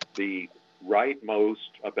see the rightmost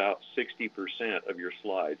about 60% of your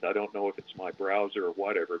slides. I don't know if it's my browser or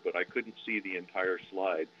whatever, but I couldn't see the entire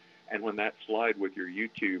slide. And when that slide with your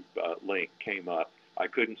YouTube link came up, I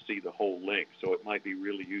couldn't see the whole link. So it might be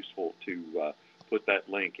really useful to put that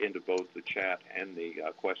link into both the chat and the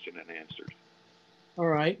question and answers. All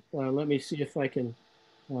right, let me see if I can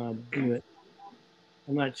do it.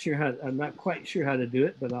 I'm not quite sure how to do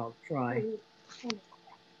it, but I'll try.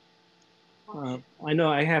 I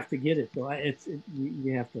know I have to get it though.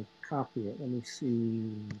 You have to copy it. Let me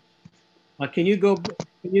see. Can you go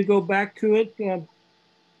back to it, to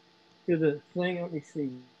the thing? Let me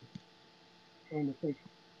see. I'm trying to think.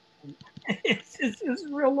 It's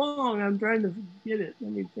real long. I'm trying to get it.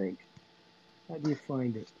 Let me think. How do you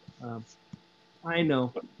find it? I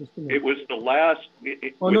know. It was the last.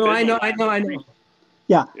 Oh no, I know.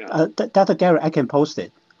 Yeah, yeah. Dr. Garrett, I can post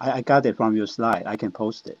it. I got it from your slide. I can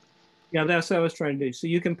post it. Yeah, that's what I was trying to do. So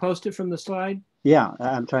you can post it from the slide? Yeah,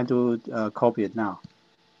 I'm trying to copy it now.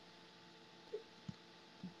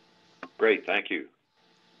 Great, thank you.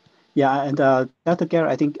 Yeah, and Dr.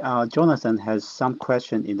 Garrett, I think Jonathan has some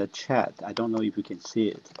question in the chat. I don't know if you can see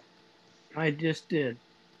it. I just did.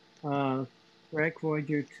 Correct,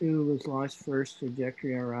 Voyager 2 was launched first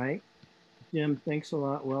trajectory, all right. Jim, thanks a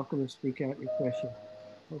lot. Welcome to speak out your question.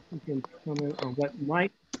 Hope you can comment on what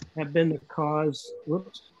might have been the cause,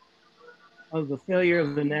 of the failure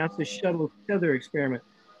of the NASA shuttle tether experiment.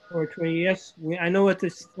 Or yes, I know what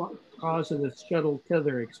the cause of the shuttle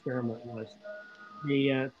tether experiment was.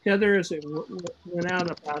 The tether, as it went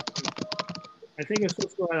out about, I think it was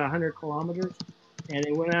supposed to go out 100 kilometers, and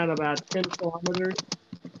it went out about 10 kilometers,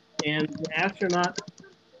 and the astronaut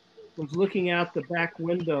was looking out the back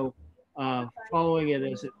window, following it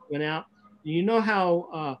as it went out. You know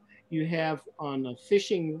how you have on a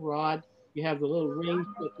fishing rod, you have the little ring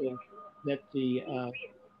that the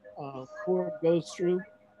cord goes through?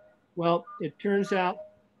 Well, it turns out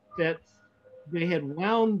that they had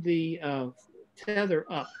wound the tether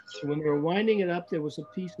up. And when they were winding it up, there was a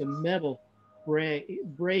piece of metal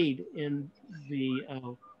braid in the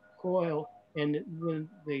coil. And when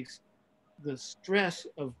they the stress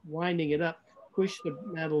of winding it up pushed the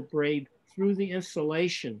metal braid through the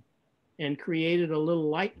insulation and created a little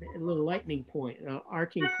lightning point,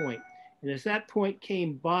 arcing point. And as that point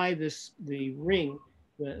came by the ring,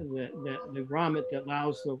 the grommet that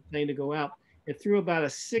allows the thing to go out, it threw about a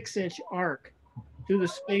 6-inch arc to the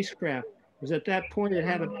spacecraft. Because at that point it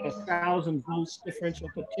had about 1,000 volts differential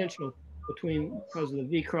potential because of the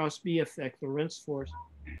V cross B effect, the Lorentz force,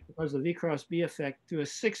 because of the V cross B effect, through a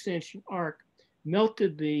 6-inch arc,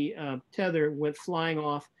 melted the tether, went flying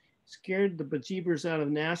off, scared the bejeebers out of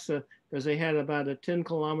NASA because they had about a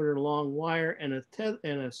 10-kilometer long wire and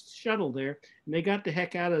a shuttle there, and they got the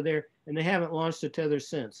heck out of there, and they haven't launched a tether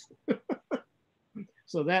since.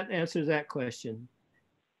 So that answers that question.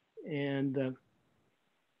 And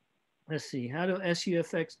let's see, how do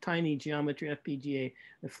SUFX tiny geometry FPGA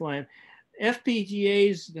flying?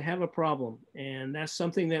 FPGAs have a problem, and that's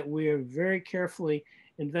something that we're very carefully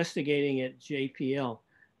investigating at JPL,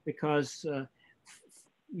 because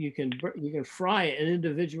you can fry an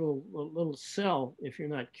individual little cell if you're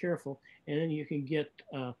not careful, and then you can get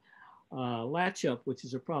latch up, which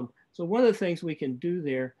is a problem. So one of the things we can do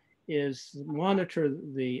there is monitor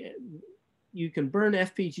you can burn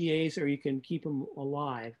FPGAs or you can keep them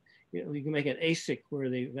alive. You can make an ASIC where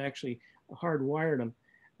they've actually hardwired them.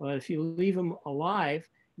 But if you leave them alive,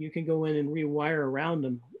 you can go in and rewire around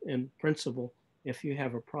them in principle if you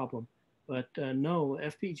have a problem. But no,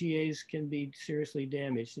 FPGAs can be seriously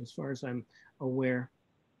damaged as far as I'm aware.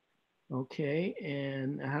 Okay,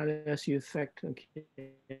 and how does you affect, okay.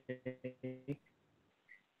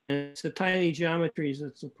 And it's the tiny geometries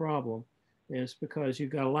that's the problem. And it's because you've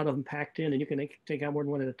got a lot of them packed in and you can take out more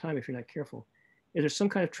than one at a time if you're not careful. Is there some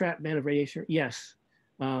kind of trap band of radiation? Yes.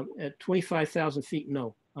 At 25,000 feet,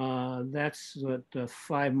 no. That's what,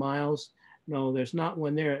 5 miles. No, there's not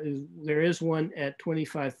one there. There is one at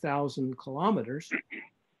 25,000 kilometers,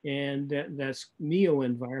 and that's MEO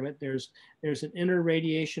environment. There's an inner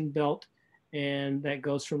radiation belt, and that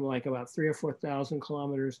goes from like about 3,000 or 4,000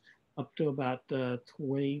 kilometers up to about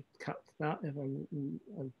 20.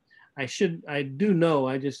 I do know,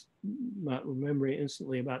 I just not remember it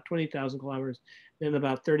instantly, about 20,000 kilometers, then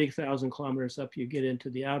about 30,000 kilometers up, you get into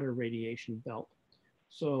the outer radiation belt.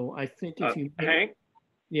 So I think if you... Hank?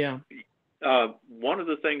 Yeah. One of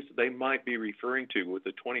the things that they might be referring to with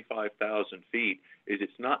the 25,000 feet is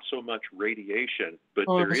it's not so much radiation, but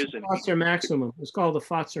there is an... Pfotzer maximum. It's called the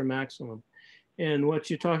Pfotzer maximum. And what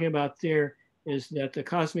you're talking about there is that the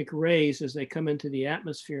cosmic rays, as they come into the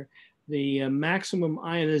atmosphere, the maximum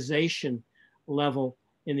ionization level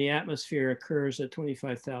in the atmosphere occurs at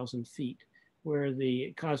 25,000 feet, where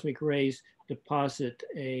the cosmic rays deposit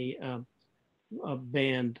a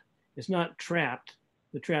band. It's not trapped.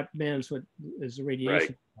 The trapped band is what is the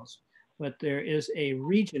radiation pulse. But there is a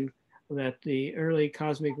region that the early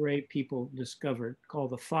cosmic ray people discovered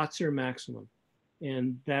called the Pfotzer maximum.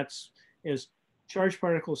 And that's, as charged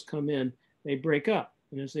particles come in, they break up.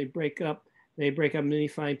 And as they break up in many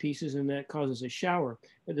fine pieces, and that causes a shower.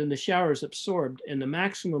 But then the shower is absorbed, and the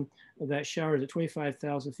maximum of that shower is at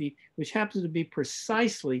 25,000 feet, which happens to be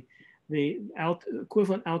precisely the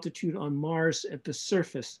equivalent altitude on Mars at the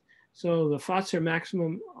surface. So the Pfotzer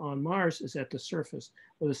maximum on Mars is at the surface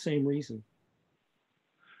for the same reason.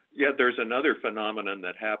 Yeah, there's another phenomenon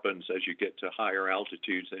that happens as you get to higher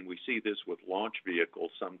altitudes, and we see this with launch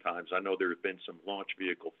vehicles sometimes. I know there have been some launch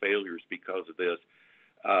vehicle failures because of this.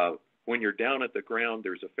 When you're down at the ground,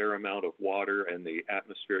 there's a fair amount of water and the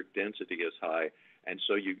atmospheric density is high. And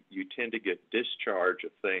so you tend to get discharge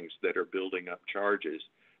of things that are building up charges,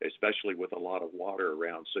 especially with a lot of water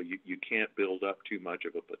around. So you can't build up too much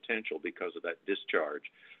of a potential because of that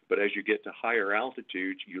discharge. But as you get to higher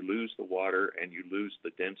altitudes, you lose the water and you lose the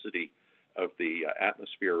density of the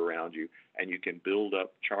atmosphere around you, and you can build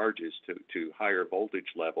up charges to higher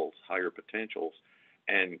voltage levels, higher potentials,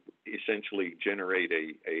 and essentially generate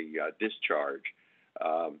a discharge.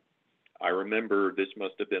 I remember this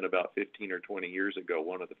must have been about 15 or 20 years ago,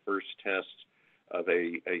 one of the first tests of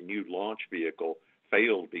a new launch vehicle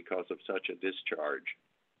failed because of such a discharge.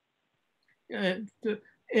 To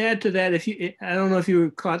add to that, I don't know if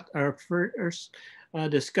you caught our first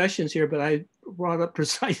discussions here, but I brought up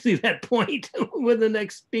precisely that point with the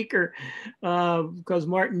next speaker, because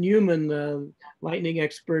Martin Newman, the lightning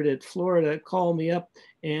expert at Florida, called me up,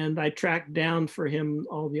 and I tracked down for him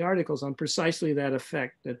all the articles on precisely that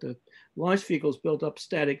effect, that the launch vehicles build up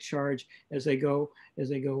static charge as they go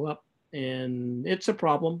up, and it's a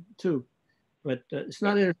problem too, but it's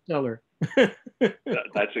not interstellar.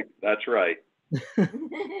 That's right.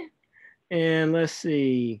 And let's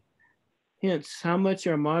see. hints, how much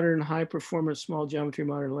are modern high performance, small geometry,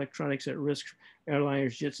 modern electronics at risk,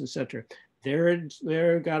 airliners, jets, etc.?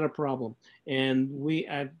 They're got a problem. And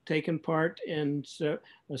I've taken part in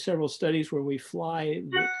several studies where we fly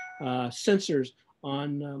sensors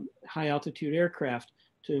on high altitude aircraft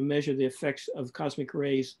to measure the effects of cosmic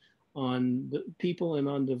rays on the people and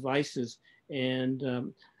on devices.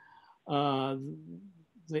 And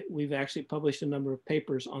we've actually published a number of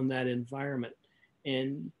papers on that environment.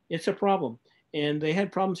 And it's a problem. And they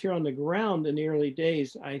had problems here on the ground in the early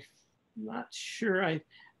days. I'm not sure.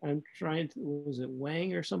 I'm trying to, was it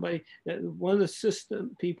Wang or somebody? One of the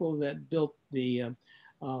system people that built the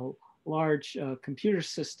large computer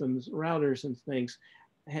systems, routers and things,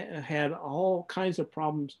 had all kinds of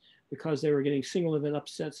problems because they were getting single event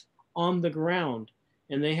upsets on the ground.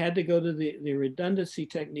 And they had to go to the redundancy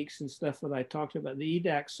techniques and stuff that I talked about, the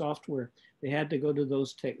EDAC software. They had to go to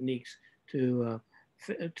those techniques to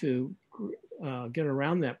get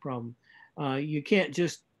around that problem. You can't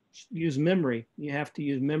just use memory. You have to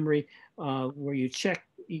use memory where you check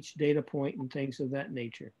each data point and things of that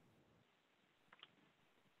nature.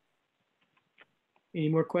 Any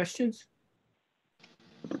more questions?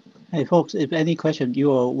 Hey folks, if any question,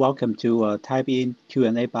 you are welcome to type in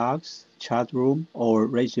Q&A box, chat room, or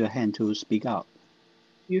raise your hand to speak out.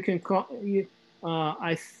 You can call, do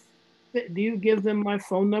you give them my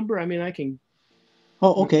phone number? I mean, I can.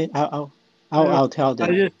 Oh, okay, I'll tell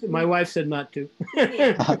them. My wife said not to.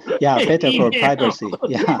 Yeah, better for privacy.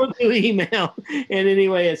 Yeah. Don't do email. And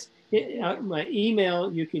anyway, my email,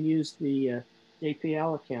 you can use the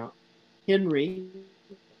JPL account, Henry,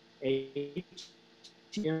 H-E-R-Y,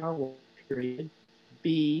 period,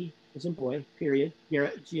 B as in boy, period,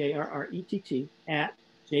 Garrett, G-A-R-R-E-T-T, at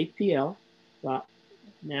jpl.nasa.gov.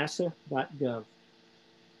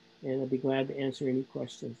 And I'd be glad to answer any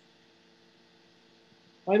questions.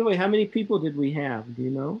 By the way, how many people did we have? Do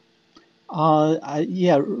you know?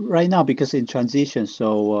 Yeah, right now, because in transition,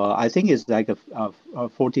 so I think it's like a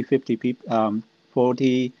 40, 50 people,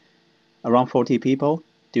 around 40 people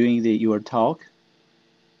doing your talk.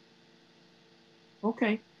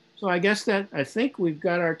 Okay, so I guess I think we've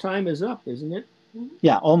got our time is up, isn't it?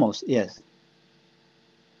 Yeah, almost, yes.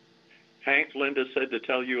 Hank, Linda said to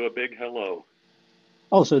tell you a big hello.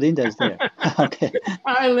 Oh, so Linda's there. Okay.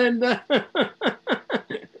 Hi, Linda.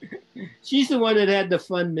 She's the one that had the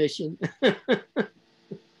fun mission.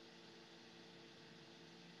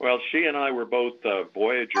 Well, she and I were both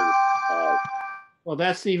Voyager. Well,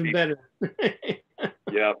 that's even better.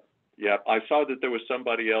 Yep. I saw that there was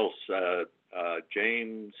somebody else,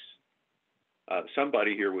 James,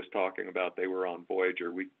 somebody here was talking about they were on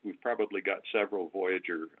Voyager. We've probably got several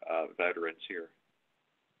Voyager veterans here.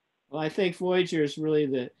 Well, I think Voyager is really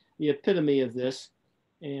the epitome of this.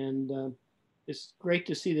 And it's great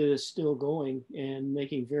to see that it's still going and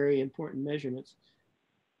making very important measurements.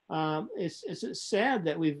 It's sad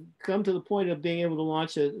that we've come to the point of being able to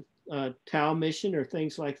launch a Tau mission or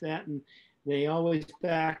things like that, and they always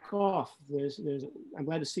back off. I'm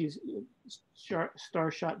glad to see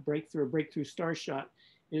Starshot Breakthrough Starshot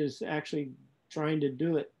is actually trying to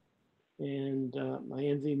do it. And I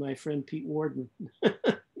envy my friend Pete Warden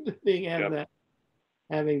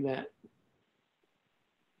having that.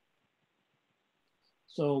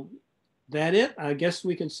 So that it? I guess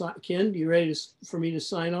we can sign. Ken, you ready for me to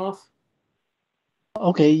sign off?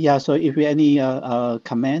 Okay, yeah, so if you have any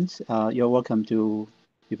comments, you're welcome to,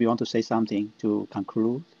 if you want to say something to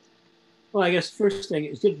conclude. Well, I guess first thing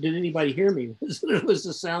is, did anybody hear me? Was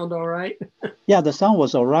the sound all right? Yeah, the sound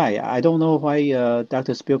was all right. I don't know why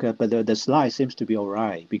Dr. Spilker, but the slide seems to be all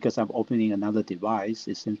right because I'm opening another device.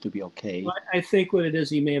 It seems to be okay. Well, I think what it is,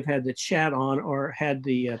 he may have had the chat on or had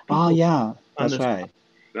the oh yeah, that's right.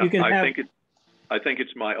 You can I think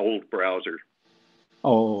it's my old browser.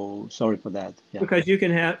 Oh, sorry for that. Yeah. Because you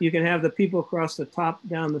can have the people across the top,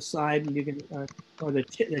 down the side, and you can or the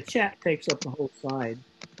chat takes up the whole side.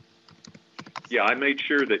 Yeah, I made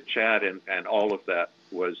sure that chat and all of that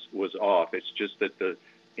was off. It's just that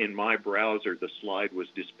in my browser the slide was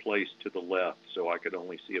displaced to the left, so I could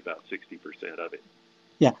only see about 60% of it.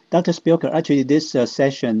 Yeah, Dr. Spilker, actually this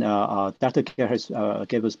session, Dr. Kerr has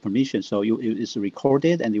gave us permission, so it's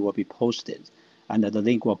recorded and it will be posted, and the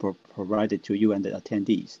link will be provided to you and the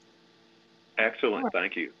attendees. Excellent, right.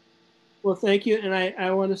 Thank you. Well, thank you, and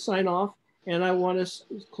I want to sign off, and I want to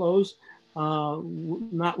close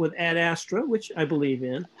not with Ad Astra, which I believe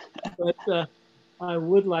in, but I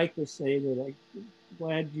would like to say that I'm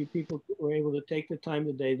glad you people were able to take the time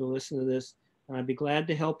today to listen to this, and I'd be glad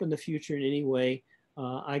to help in the future in any way.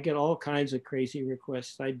 I get all kinds of crazy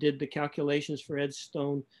requests. I did the calculations for Ed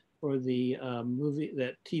Stone for the movie,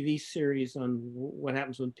 that TV series on what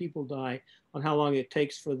happens when people die, on how long it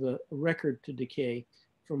takes for the record to decay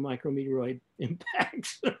from micrometeoroid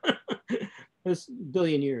impacts. It's a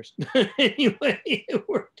billion years. Anyway, it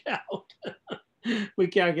worked out. We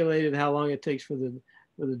calculated how long it takes for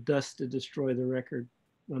the dust to destroy the record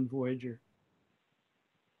on Voyager.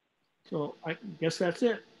 So I guess that's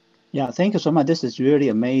it. Yeah, thank you so much. This is really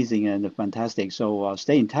amazing and fantastic. So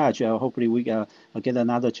stay in touch. Hopefully we get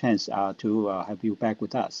another chance to have you back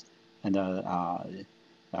with us, and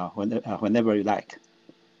whenever you like.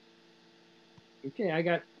 Okay, I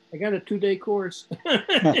got a 2-day course.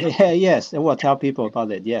 Yeah, yes, we'll tell people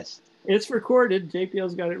about it. Yes. It's recorded.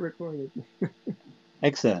 JPL's got it recorded.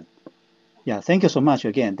 Excellent. Yeah, thank you so much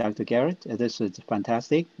again, Dr. Garrett. This is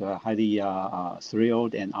fantastic. Highly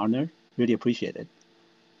thrilled and honored. Really appreciate it.